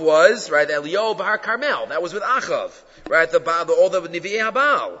 Achav was, right? Eliyahu Bahar Carmel. That was with Achav, right? All the Nevi'ei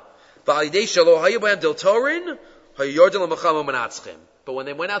Habal. Vayidei shelo hayu b'hem diltorin, hayu yordin l'machama manatzchim. But when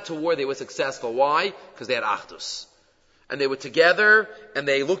they went out to war, they were successful. Why? Because they had achdus. And they were together, and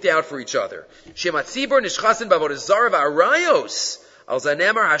they looked out for each other. Shemat tzibur nishchasin b'avodah zarah v'arayos, al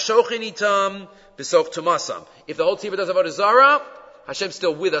zanemar hashochin itam b'soch tumasam. If the whole tzibur does avodah zarah, Hashem's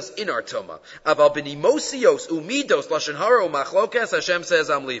still with us in our Tumah. Aval b'nimosios umidos lashon hara umachlokas, Hashem says,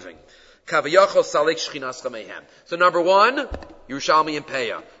 I'm leaving. Kavayachol salik shchinas chamehem. So number 1, Yerushalmi and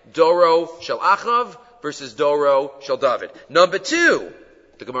Peah. Doro shel Achav versus Doro shel David. Number 2,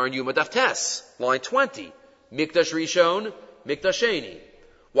 the Gemara in Yuma Daf Tes, line 20. Mikdash Rishon, Mikdash Sheni.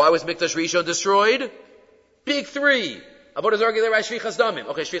 Why was Mikdash Rishon destroyed? Big 3. Avodah Zarah Shvichas Damim.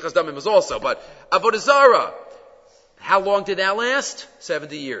 Okay, Shvichas Damim was also, but Avodah Zarah. How long did that last?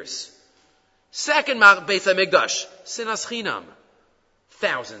 70 years. Second Beis HaMikdash, Sinas Chinam.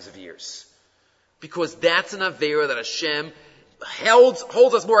 Thousands of years. Because that's an Avera that Hashem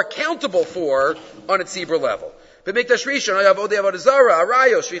holds us more accountable for on a tzibur level. But Mikdash Rishon, Avodah Zarah,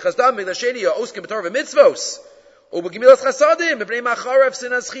 Arayos, Shvichas Dam, Mikdash Sheni, Oskim B'Torah Mitzvos. ובגמילות חסדים, מפני מאחריו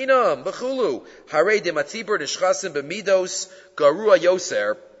שנאת חינם, וכולו. הרי דמציבור נשחסים במידוס, גרוע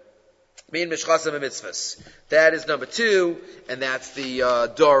יוסר, min mishchasim mitzvahs. That is number 2, and that's the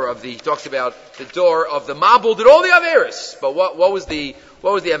door of the, he talks about the door of the mabul, did all the averis. But what was the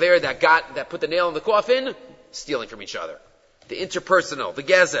aver that put the nail in the coffin? Stealing from each other. The interpersonal, the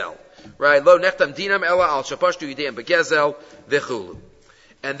gezel. Right? Lo nechtam dinam ela al shapashtu yidem begezel v'chulu.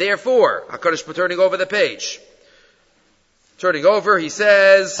 And therefore, HaKadosh turning over the page. Turning over, he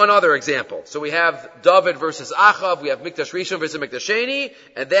says, one other example. So we have David versus Achav, we have Mikdash Rishon versus Mikdash Sheni,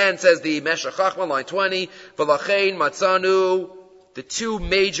 and then says the Meshach Chachma, line 20, V'lachein matzanu, the 2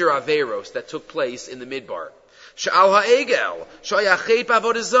 major averos that took place in the Midbar. Sha'al ha'egel, shaya chet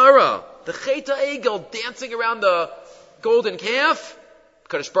b'avodah zara, the chet ha'egel dancing around the golden calf,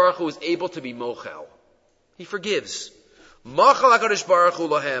 Kadosh Baruch Hu is able to be mochel. He forgives. Mochel HaKadosh Baruch Hu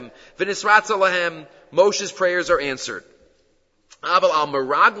lahem, v'nisratza lahem, Moshe's prayers are answered. Aval al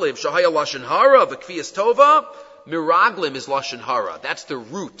miraglim shahaya lashon hara v'kviyas tova. Miraglim is lashon hara. That's the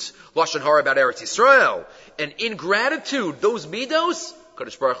root lashon hara about Eretz Yisrael. And ingratitude, those midos,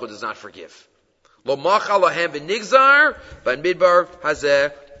 Kadosh Baruch Hu does not forgive. Lo macha lahem v'nigzar v'midbar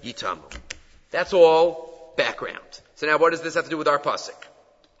hazeh yitamu. That's all background. So now, what does this have to do with our pasuk?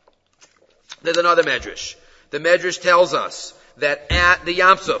 There's another medrash. The medrash tells us that at the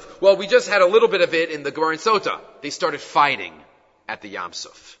Yam Suf, well, we just had a little bit of it in the Gemara in Sota. They started fighting at the Yam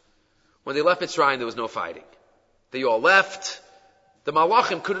Suf. When they left Mitzrayim, there was no fighting. They all left. The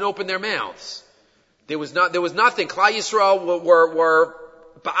Malachim couldn't open their mouths. There was nothing. Klal Yisrael were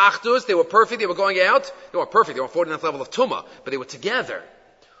ba'achdus. They were perfect. They were going out. They weren't perfect. They were 49th level of Tumah, but they were together.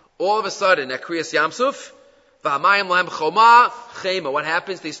 All of a sudden, at Kriyas Yam Suf, v'hamayim lahem choma chema. What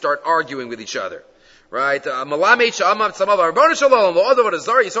happens? They start arguing with each other. Right?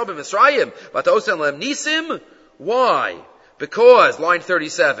 Why? Because, line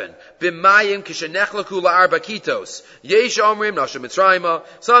 37, B'mayim kishenechlaku la'arba kitos. Yesh omrim nashim Mitzrayim.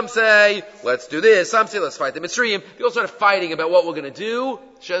 Some say, let's do this. Some say, let's fight the Mitzrayim. They all start fighting about what we're going to do.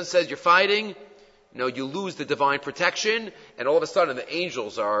 Shem says, you're fighting. You lose the divine protection, and all of a sudden the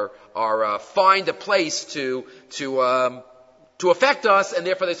angels find a place to affect us, and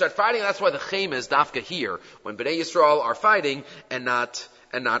therefore they start fighting. And that's why the chema is dafka here, when Bnei Yisrael are fighting, and not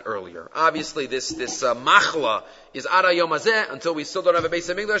earlier. Obviously, this machla is ada yom hazeh, until we still don't have a base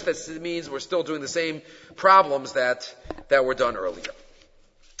of English. That means we're still doing the same problems that were done earlier.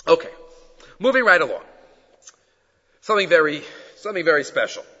 Okay, moving right along. Something very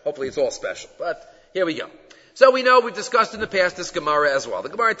special. Hopefully, it's all special. But here we go. So we know we've discussed in the past this Gemara as well. The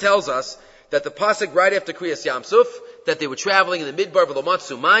Gemara tells us that the pasuk right after Kriyas Yam Suf, that they were traveling in the Midbar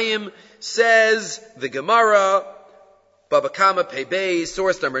v'lomatzu mayim, says the Gemara, Baba Kama Pei Beis,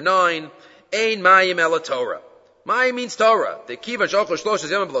 source number 9, Ein Mayim Ela Torah. Mayim means Torah. They kivan shalchos shloshes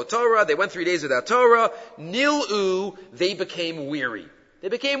yomim below Torah. They went 3 days without Torah. Nil'u, they became weary.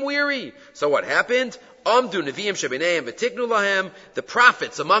 So what happened? Amdu neviim shebeneim v'tiknu lahem. The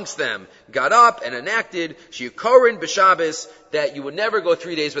prophets amongst them got up and enacted sheyukorin b'Shabbos, that you would never go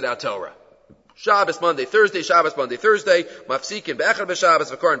 3 days without Torah. Shabbos, Monday, Thursday, Shabbos, Monday, Thursday, mafsikin b'echad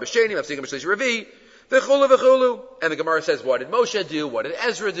b'Shabbos, v'korin b'sheni, mafsikin b'shlish revi, v'chulu. And the Gemara says, what did Moshe do? What did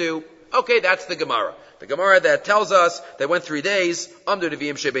Ezra do? Okay, that's the Gemara. The Gemara that tells us they went 3 days, Amdu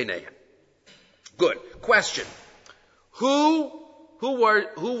neviim shebeneim. Good. Question. Who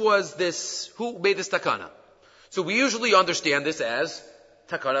was this? Who made this takana? So we usually understand this as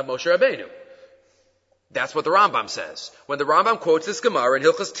takana Moshe Rabbeinu. That's what the Rambam says. When the Rambam quotes this Gemara in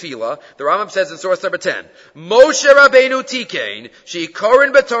Hilchos Tefillah, the Rambam says in source number 10, Moshe Rabbeinu tikein,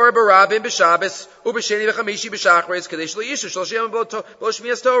 she'ikorin b'Torah b'Rabim b'Shabbos, u'b'sheni v'chamishi b'Shachris, kadesh le'ishu shloshim b'lo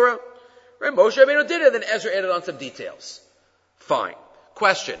shmiyas Torah. Right? Moshe Rabbeinu did it, and then Ezra added on some details. Fine.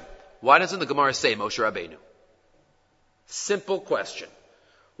 Question. Why doesn't the Gemara say Moshe Rabbeinu? Simple question.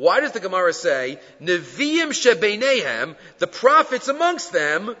 Why does the Gemara say, Nevi'im shebeinehem, the prophets amongst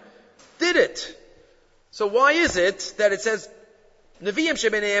them, did it? So why is it that it says, Nevi'im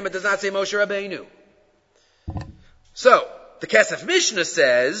shebeinehem, it does not say Moshe Rabbeinu? So, the Kesef Mishnah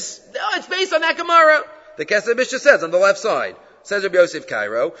says, no, it's based on that Gemara. The Kesef Mishnah says on the left side, says Rabbi Yosef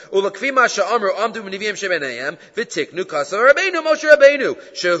Cairo, Ulakfi ma sha'amru amdu nevi'im shebeinehem, v'tiknu kasar Rabbeinu, Moshe Rabbeinu,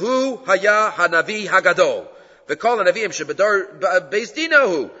 shehu haya hanavi hagadol.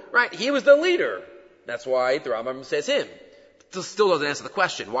 Right, he was the leader. That's why the Rambam says him. Still doesn't answer the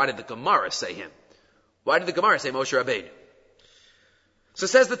question. Why did the Gemara say him? Why did the Gemara say Moshe Rabbeinu? So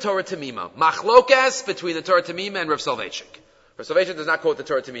says the Torah Tamima. Machlokas between the Torah Tamima and Rav Soloveitchik. Rav Soloveitchik does not quote the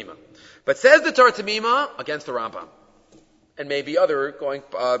Torah Tamima. But says the Torah Tamima against the Rambam. and maybe other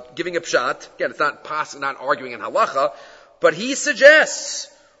giving a pshat. Again, it's not arguing in halacha, but he suggests,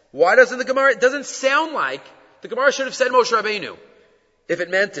 why doesn't the Gemara, it doesn't sound like the Gemara should have said Moshe Rabbeinu, if it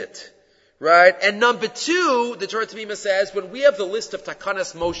meant it. Right? And number two, the Torah Tamima says, when we have the list of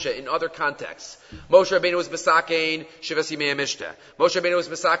Takanas Moshe in other contexts, Moshe Rabbeinu was Mesakein, Shivas Yimei HaMishta. Moshe Rabbeinu was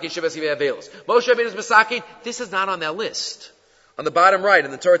Mesakein, Shivas Yimei HaVelos. Moshe Rabbeinu was Mesakein, this is not on that list. On the bottom right,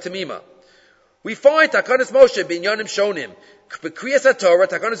 in the Torah Tamima. We find Takanas Moshe, Binyanim Shonim. Kriyas HaTorah,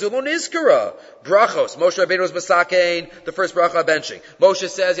 Takanas Zulon Izkara. Brachos, Moshe Rabbeinu was Mesakein, the first bracha benching. Moshe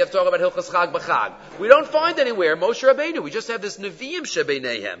says you have to talk about Hilchas Chag B'Chag. We don't find anywhere Moshe Rabbeinu. We just have this Nevi'im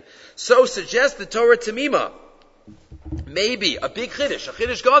Shebeinehem. So suggests the Torah Tamima. Maybe a big Chiddush, a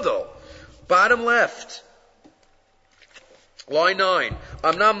Chiddush Gadol. Bottom left. Line 9.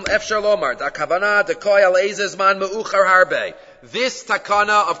 Amnam Efshar Lomar, Da Kavana, Da Koi Al Ezezman Me'uchar Harbe. This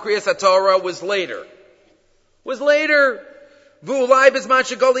takana of Kriyas HaTorah was later.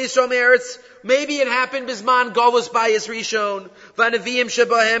 Maybe it happened Bisman Golus Bayis Rishon. Vanaviyim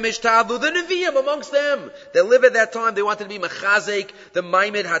Shebahem Ishtavlu. The Nevi'im amongst them. They live at that time. They wanted to be Mechazek, the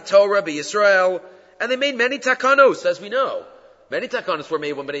Maimed HaTorah by Yisrael. And they made many takanos, as we know. Many takanos were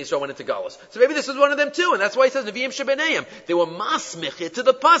made when Bnei Yisrael went into Golus. So maybe this was one of them too. And that's why he says Nevi'im Shebeneim. They were masmich to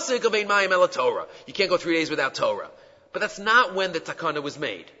the pasuk of Ein Mayim El Torah. You can't go 3 days without Torah. But that's not when the takana was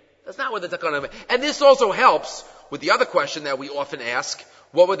made. And this also helps with the other question that we often ask,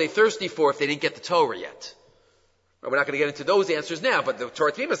 what were they thirsty for if they didn't get the Torah yet? We're not going to get into those answers now, but the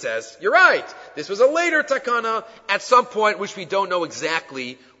Torah Tima says, you're right, this was a later takana at some point which we don't know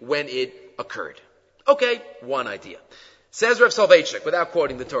exactly when it occurred. Okay, one idea. Says Rav Soloveitchik, without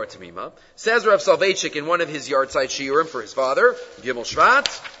quoting the Torah Tamima, says Rav Soloveitchik in one of his yard-side shiurim for his father, Gimel Shvat,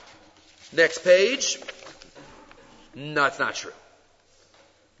 next page, no, it's not true.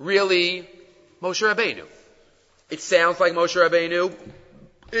 Really, Moshe Rabbeinu. It sounds like Moshe Rabbeinu.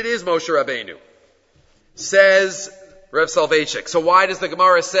 It is Moshe Rabbeinu. Says Rav Soloveitchik. So why does the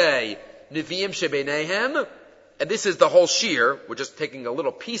Gemara say Nevi'im Shebeinehem? And this is the whole shir. We're just taking a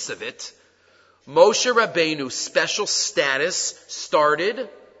little piece of it. Moshe Rabbeinu's special status started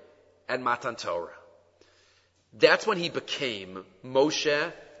at Matan Torah. That's when he became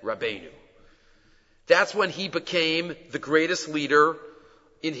Moshe Rabbeinu. That's when he became the greatest leader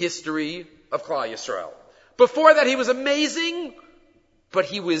in history of Klal Yisrael. Before that, he was amazing, but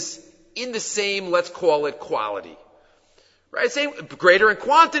he was in the same, let's call it, quality. Right? Same, greater in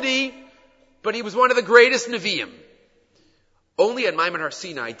quantity, but he was one of the greatest Nevi'im. Only at Maimon Har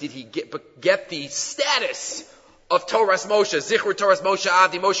Sinai did he get the status of Torah's Moshe, Zichur Torah's Moshe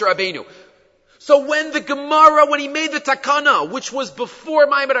Adi, Moshe Rabbeinu. So when the Gemara, when he made the takana, which was before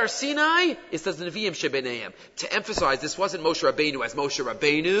Maimon Har Sinai, it says the Nevi'im Shebeneim. To emphasize, this wasn't Moshe Rabbeinu as Moshe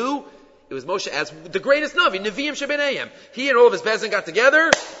Rabbeinu. It was Moshe as the greatest Navi, Nevi'im Shebeneim. He and all of his Bezin got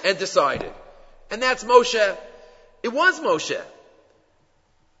together and decided. And that's Moshe. It was Moshe.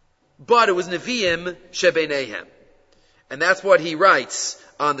 But it was Nevi'im Shebeneim. And that's what he writes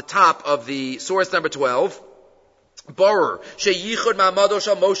on the top of the source number 12. Borer sheyichud ma'amado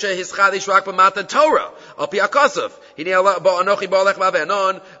shel Moshe hischadish rak b'matan Torah al pi hakasav hine anochi ba'olech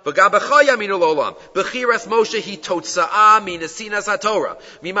ma'venon v'gam b'chaya minu lolam b'chiras Moshe hi totza'a min esinas haTorah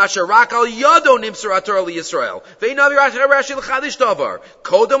mima sherak al yado nimsur haTorah liYisrael ve'inavi rashi l'chadish davar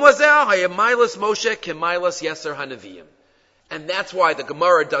kodem lazeh hayamailas Moshe kemailas yeser hanaviyim. And that's why the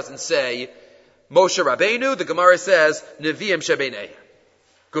Gemara doesn't say Moshe Rabbeinu. The Gemara says Nevi'im Shebeineim.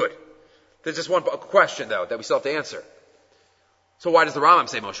 Good. There's just one question, though, that we still have to answer. So why does the Rambam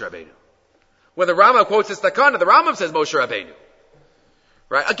say Moshe Rabbeinu? When the Rambam quotes this takana, the Rambam says Moshe Rabbeinu.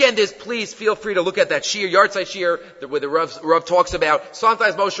 Right? Again, please feel free to look at that shir, yard-side shir, where the Rav talks about,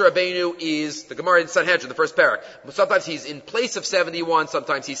 sometimes Moshe Rabbeinu is, the Gemara in Sanhedrin, the first parak. Sometimes he's in place of 71,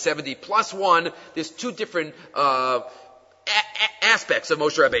 sometimes he's 70 plus 1. There's two different, aspects of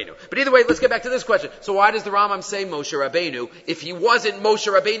Moshe Rabbeinu. But either way, let's get back to this question. So why does the Rambam say Moshe Rabbeinu if he wasn't Moshe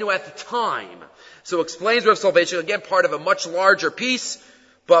Rabbeinu at the time? So explains Rav Soloveitchik, again, part of a much larger piece,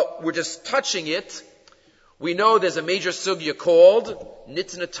 but we're just touching it. We know there's a major sugya called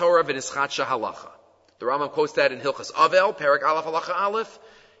Nitna Torah v'Nischatsha Halacha. The Rambam quotes that in Hilchas Avel, Perek Aleph Halacha Aleph.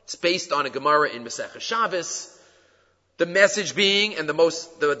 It's based on a Gemara in Masechah Shabbos. The message being, and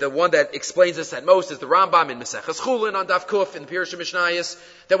the one that explains this at most, is the Rambam in Maseches Chulin on Daf Kuf in the Pirush Mishnayos,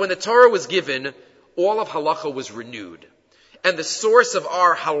 that when the Torah was given, all of halacha was renewed. And the source of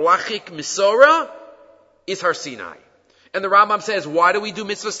our halachic misora is Har Sinai. And the Rambam says, why do we do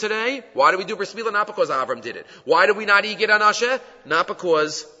mitzvahs today? Why do we do bris milah? Not because Avram did it. Why do we not eat anashe? Not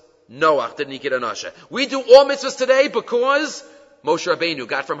because Noach didn't eat anashe. We do all mitzvahs today because Moshe Rabbeinu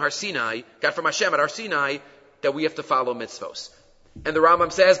got from Har Sinai, got from Hashem at Har Sinai, that we have to follow mitzvos. And the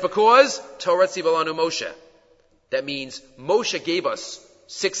Rambam says, because Torah tzivalanu Moshe. That means Moshe gave us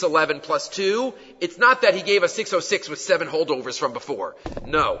 611 plus 2. It's not that he gave us 606 with 7 holdovers from before.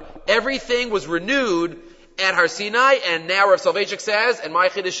 No. Everything was renewed at Har Sinai, and now Rav Soloveitchik says, and my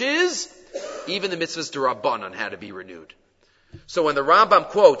chiddush is, even the mitzvahs d'Rabbanan had to be renewed. So when the Rambam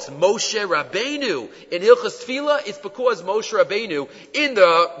quotes Moshe Rabbeinu in Hilchos Tefillah, it's because Moshe Rabbeinu, in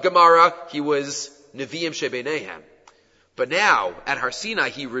the Gemara, he was Nevi'im Shebeinehem. But now, at Har Sinai,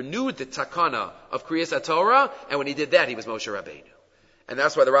 he renewed the takana of Kriyas HaTorah, and when he did that, he was Moshe Rabbeinu. And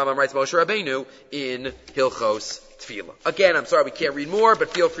that's why the Rambam writes Moshe Rabbeinu in Hilchos Tefillah. Again, I'm sorry we can't read more,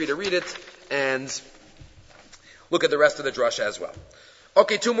 but feel free to read it and look at the rest of the drasha as well.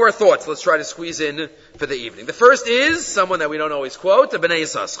 Okay, 2 more thoughts. Let's try to squeeze in for the evening. The first is someone that we don't always quote, the Bnei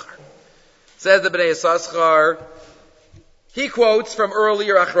Yissaschar. Says the Bnei Yissaschar, he quotes from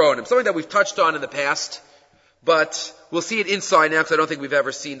earlier Achronim, something that we've touched on in the past, but we'll see it inside now because I don't think we've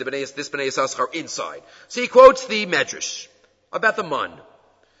ever seen this Bnei Yissaschar inside. So he quotes the Medrash about the man.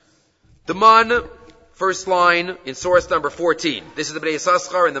 The man, first line in source number 14. This is the Bnei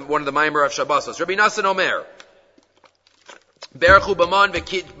Yissaschar in one of the Maimer of Shabbosos. Rabbi Nassan Omer, Berchu b'man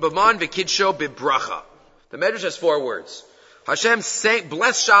v'kidsho b'bracha. The Medrash has 4 words. Hashem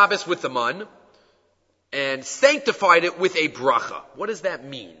blessed Shabbos with the man and sanctified it with a bracha. What does that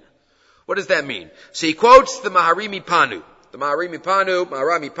mean? What does that mean? So he quotes the Maharimi Panu. The Maharimi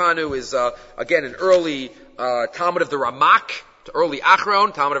Panu is, again, an early Talmud of the Ramak, the early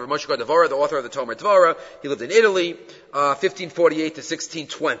Achron, Talmud of Moshe Dvorah, the author of the Tomer Dvorah. He lived in Italy, 1548 to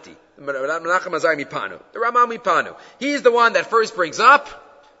 1620. Menachem Azar Mipanu, the Rama Mipanu. He's the one that first brings up,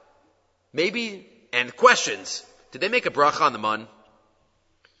 maybe, and questions, did they make a bracha on the man?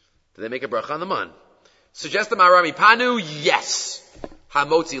 Did they make a bracha on the man? Suggest the Maharami Panu, yes.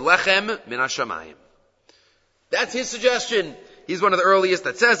 Hamotzi lechem min hashamayim. That's his suggestion. He's one of the earliest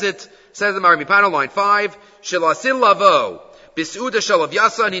that says it. Says the Maharami Panu, line 5, Shelasin lavo, bisuda shalav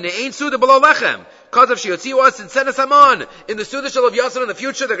yasan, hine ein suda below lechem. Because of Shiotziu us and send us Haman. In the Suda Shalav Yasan in the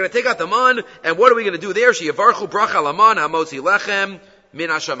future, they're going to take out the man, and what are we going to do there? Shiyavarchu bracha laman hamotzi lechem min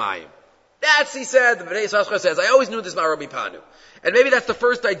hashamayim. That's, he said, the Bnei Yissaschar says, I always knew this Maharami Panu. And maybe that's the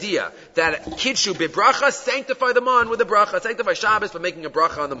first idea, that Kidshu bibracha, sanctify the man with a bracha, sanctify Shabbos by making a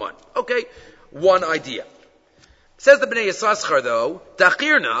bracha on the man. Okay, one idea. Says the Bnei Yissaschar though,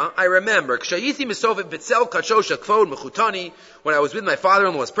 Tachirna, I remember, Kshayithi misovit bitzel kachosha kvod mechutani, when I was with my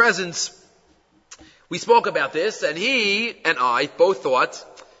father-in-law's presence, we spoke about this, and he and I both thought,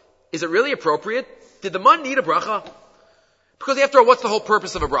 is it really appropriate? Did the man need a bracha? Because after all, what's the whole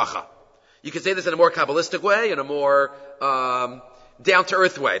purpose of a bracha? You could say this in a more Kabbalistic way, in a more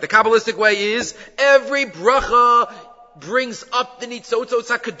down-to-earth way. The Kabbalistic way is, every bracha brings up the nitzotzot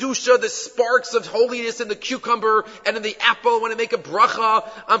HaKedusha, the sparks of holiness in the cucumber and in the apple. When I make a bracha,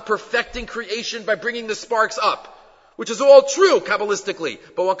 I'm perfecting creation by bringing the sparks up. Which is all true, Kabbalistically.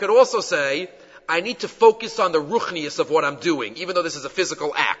 But one could also say, I need to focus on the ruchnius of what I'm doing, even though this is a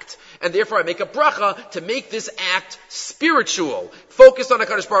physical act. And therefore I make a bracha to make this act spiritual. Focus on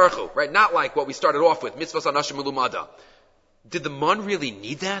HaKadosh Baruch Hu, right? Not like what we started off with, mitzvahs anashim ulumada. Did the man really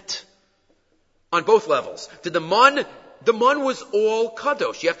need that? On both levels. The man was all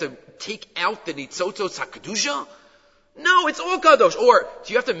kadosh. You have to take out the nitzotzot hakadusha? No, it's all kadosh. Or,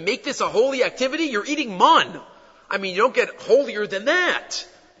 do you have to make this a holy activity? You're eating man. I mean, you don't get holier than that.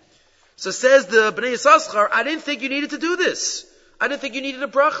 So says the Bnei Yissaschar, I didn't think you needed to do this. I didn't think you needed a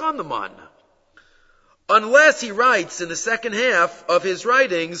bracha on the man. Unless he writes in the second half of his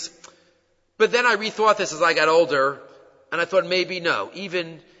writings, but then I rethought this as I got older, and I thought maybe no,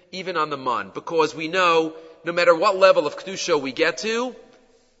 even on the man, because we know no matter what level of Kedusha we get to,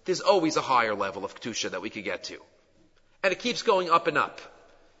 there's always a higher level of Kedusha that we could get to. And it keeps going up and up.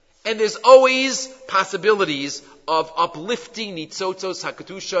 And there's always possibilities of uplifting Nitzotzos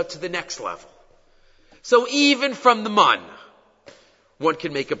HaKedusha to the next level. So even from the man, one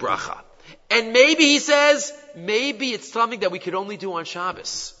can make a bracha. And maybe, he says, maybe it's something that we could only do on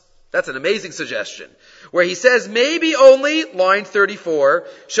Shabbos. That's an amazing suggestion. Where he says, maybe only, line 34,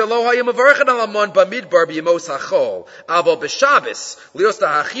 Shalo hayam avarchan alaman bamidbar b'yemos hachol, avo b'Shabbos, lios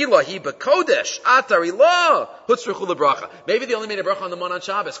tahachila hi b'kodesh, atari la, hutzruchu lebracha. Maybe they only made a bracha on the man on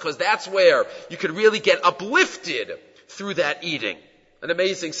Shabbos, because that's where you could really get uplifted through that eating. An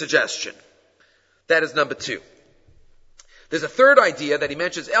amazing suggestion. That is number 2. There's a third idea that he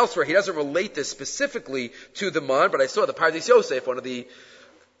mentions elsewhere. He doesn't relate this specifically to the man, but I saw the Pardes Yosef, one of the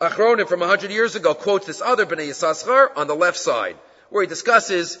Achronim from 100 years ago, quotes this other Bnei Yissaschar on the left side. where he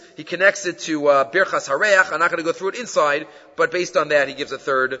discusses, he connects it to Birchas Hareach. I'm not going to go through it inside, but based on that, he gives a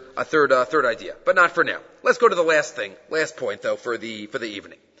third idea. But not for now. Let's go to the last point though, for the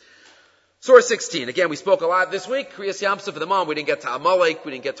evening. Surah 16. Again, we spoke a lot this week. Kriyas Yamsuf for the Mom. We didn't get to Amalek.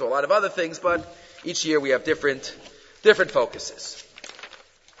 We didn't get to a lot of other things, but each year we have different focuses.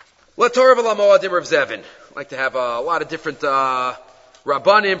 LaTorah v'lamoadim Rav Zevin. I'd like to have a lot of different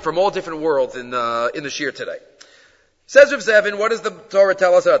Rabbanim from all different worlds in the shir today. Says Rav Zevin, what does the Torah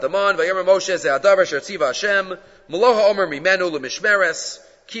tell us about the man? Vayomer Moshe ze'adavar shertziva Hashem Meloha Omer mimenu l'mishmeres.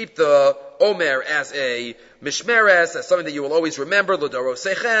 Keep the Omer as a mishmeres, as something that you will always remember,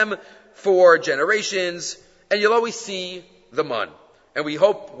 l'dorosechem, for generations, and you'll always see the man. And we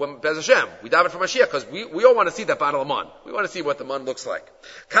hope, when Bez Hashem, we daven for Mashiach, because we all want to see that Baal Man. We want to see what the man looks like.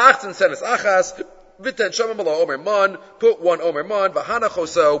 Kach and senes achas, v'ten shomim lo Omer man, put one Omer man, v'hana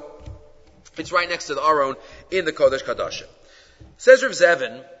choso. It's right next to the Aron in the Kodesh Kadashim. Says Rav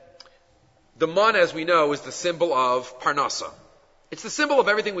Zevin, the man, as we know, is the symbol of Parnasa. It's the symbol of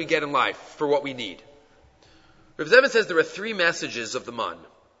everything we get in life for what we need. Rav Zevin says there are three messages of the man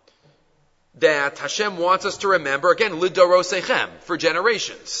that Hashem wants us to remember, again, lidorosechem, for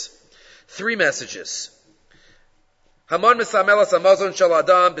generations. Three messages. Haman mesamelas hamazon shel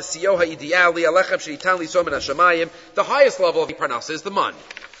adam b'siyo ha'ideali alechem she'itan liso min hashamayim. The highest level of parnasa is the man.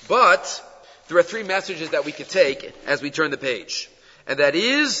 But there are three messages that we could take as we turn the page. And that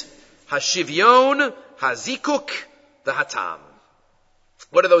is hashivyon, hazikuk, the hatam.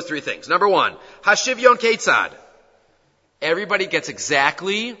 What are those three things? Number one, hashivyon ketzad. Everybody gets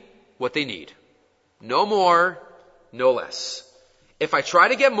exactly what they need. No more, no less. If I try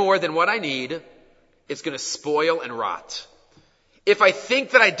to get more than what I need, it's going to spoil and rot. If I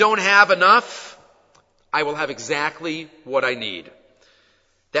think that I don't have enough, I will have exactly what I need.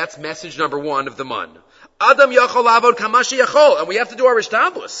 That's message number one of the man. Adam yachol avod kamashi yachol, and we have to do our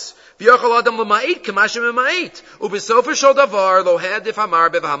ishtabus. V'yachol adam l'ma'it kamashi m'ma'it. U'b'sofer shel davar lo hadif hamar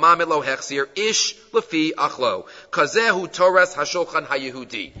b'v'hamamit lo hechsir ish lefi achlo. Kazehu toras hashulchan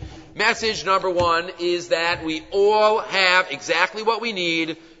hayehudi. Message number one is that we all have exactly what we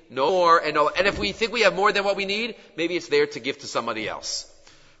need, no more, and if we think we have more than what we need, maybe it's there to give to somebody else.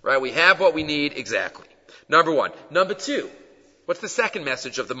 Right? We have what we need exactly. Number one. Number two. What's the second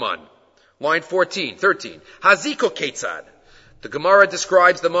message of the man? Line 13. Haziko ketzad. The Gemara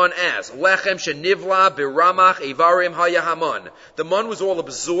describes the man as lechem shenivla biramach evarim hayahaman. The man was all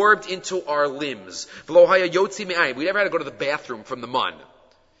absorbed into our limbs. V'lo haya yotzi me'ayim. We never had to go to the bathroom from the man.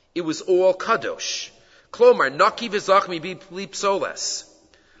 It was all kadosh. Klomar naki v'zachmi b'li psoles.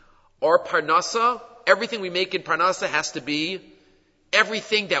 Our parnasa, everything we make in parnasa has to be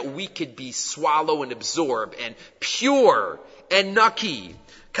everything that we could be swallow and absorb and pure and naki.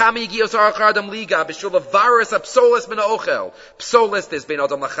 Kami gios arakardam liga b'shul avaris apsoles min ha'ochel. Psoles, there's ben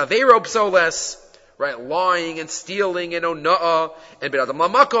adam lachavero psoles, right? Lying and stealing and ona'ah, and ben adam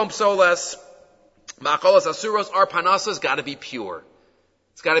lamakom psoles. Ma'acholos asuros, our parnasa's got to be pure.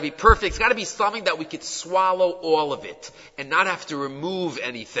 It's got to be perfect. It's got to be something that we could swallow all of it and not have to remove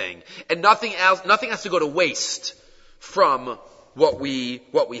anything. And nothing has to go to waste from what we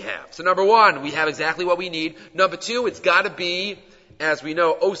have. So number one, we have exactly what we need. Number two, it's got to be, as we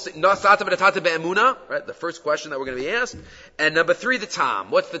know, right? The first question that we're going to be asked. And number three, the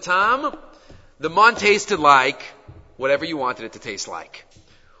tam. What's the tam? The man tasted like whatever you wanted it to taste like.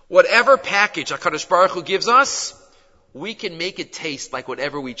 Whatever package HaKadosh Baruch Hu gives us, we can make it taste like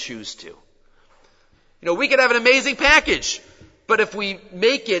whatever we choose to. We could have an amazing package, but if we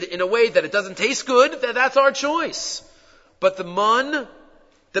make it in a way that it doesn't taste good, that's our choice. But the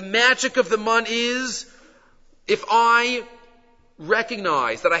magic of the man is, if I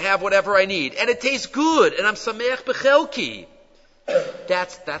recognize that I have whatever I need, and it tastes good, and I'm sameach b'chelki,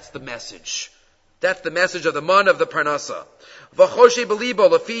 that's the message. That's the message of the man of the parnasa. V'choshe belibo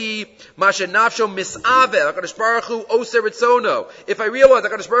lefi mashe nafsho misave. HaKadosh Baruch Hu oser ritzono. If I realize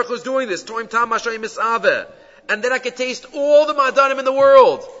HaKadosh Baruch Hu is doing this, toim tam mashe misave, and then I could taste all the ma'adanim in the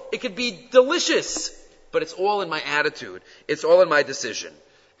world. It could be delicious, but it's all in my attitude. It's all in my decision.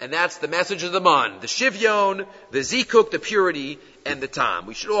 And that's the message of the man, the shivyon, the zikuk, the purity, and the tam.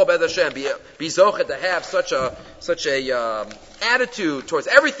 We should all, B'ez Hashem, be zochet to have such a attitude towards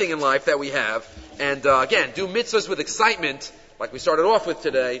everything in life that we have. And again, do mitzvahs with excitement, like we started off with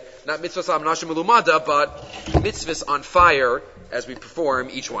today. Not mitzvahs am nashim ulumada, but mitzvahs on fire as we perform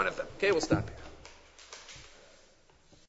each one of them. Okay, we'll stop here.